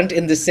we've learned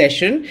in this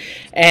session.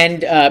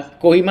 And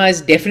Kohima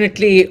is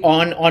definitely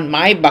on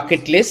my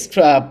bucket list,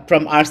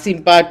 from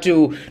Arsimpa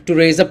to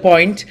Razor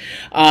Point,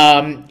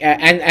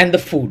 and the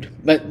food.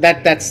 But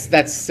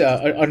that's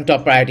on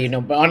top priority.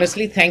 But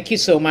honestly, thank you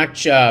so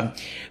much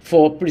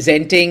for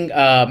presenting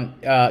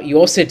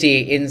your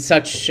city in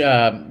such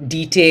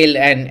detail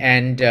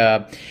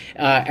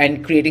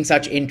and creating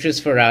such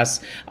interest for us.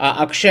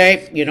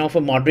 Akshay,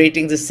 for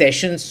moderating the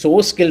session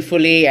so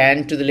skillfully,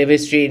 and to the Live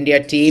History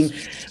India team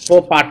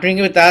for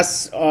partnering with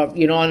us,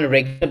 on a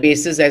regular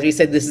basis. As we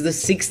said, this is the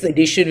 6th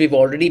edition. We've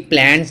already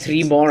planned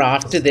 3 more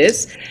after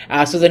this.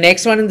 So the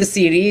next one in the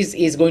series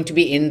is going to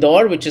be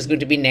Indore, which is going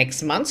to be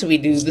next month. So we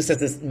do this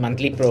as a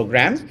monthly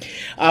program.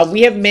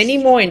 We have many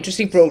more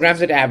interesting programs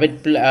that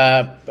Avid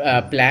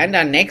planned.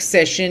 Our next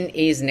session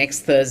is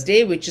next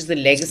Thursday, which is the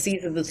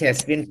Legacies of the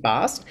Thespian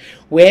Past,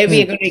 where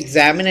we are going to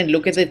examine and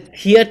look at the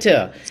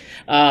theatre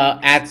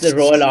at the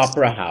Royal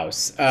Opera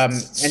House,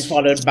 and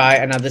followed by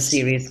another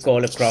series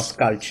called Across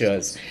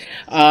Cultures.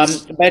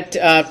 But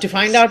to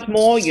find out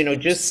more,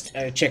 just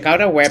check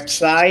out our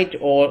website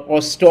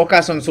or stalk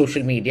us on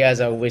social media,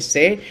 as I always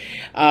say.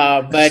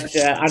 But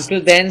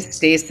until then,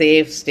 stay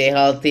safe, stay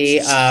healthy,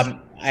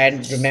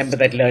 and remember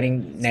that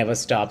learning never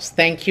stops.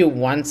 Thank you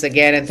once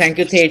again, and thank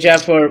you, Teja,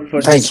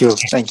 for Thank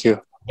you.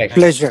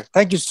 Pleasure.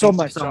 Thank you so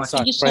much,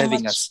 Thank you for so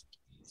having much. us.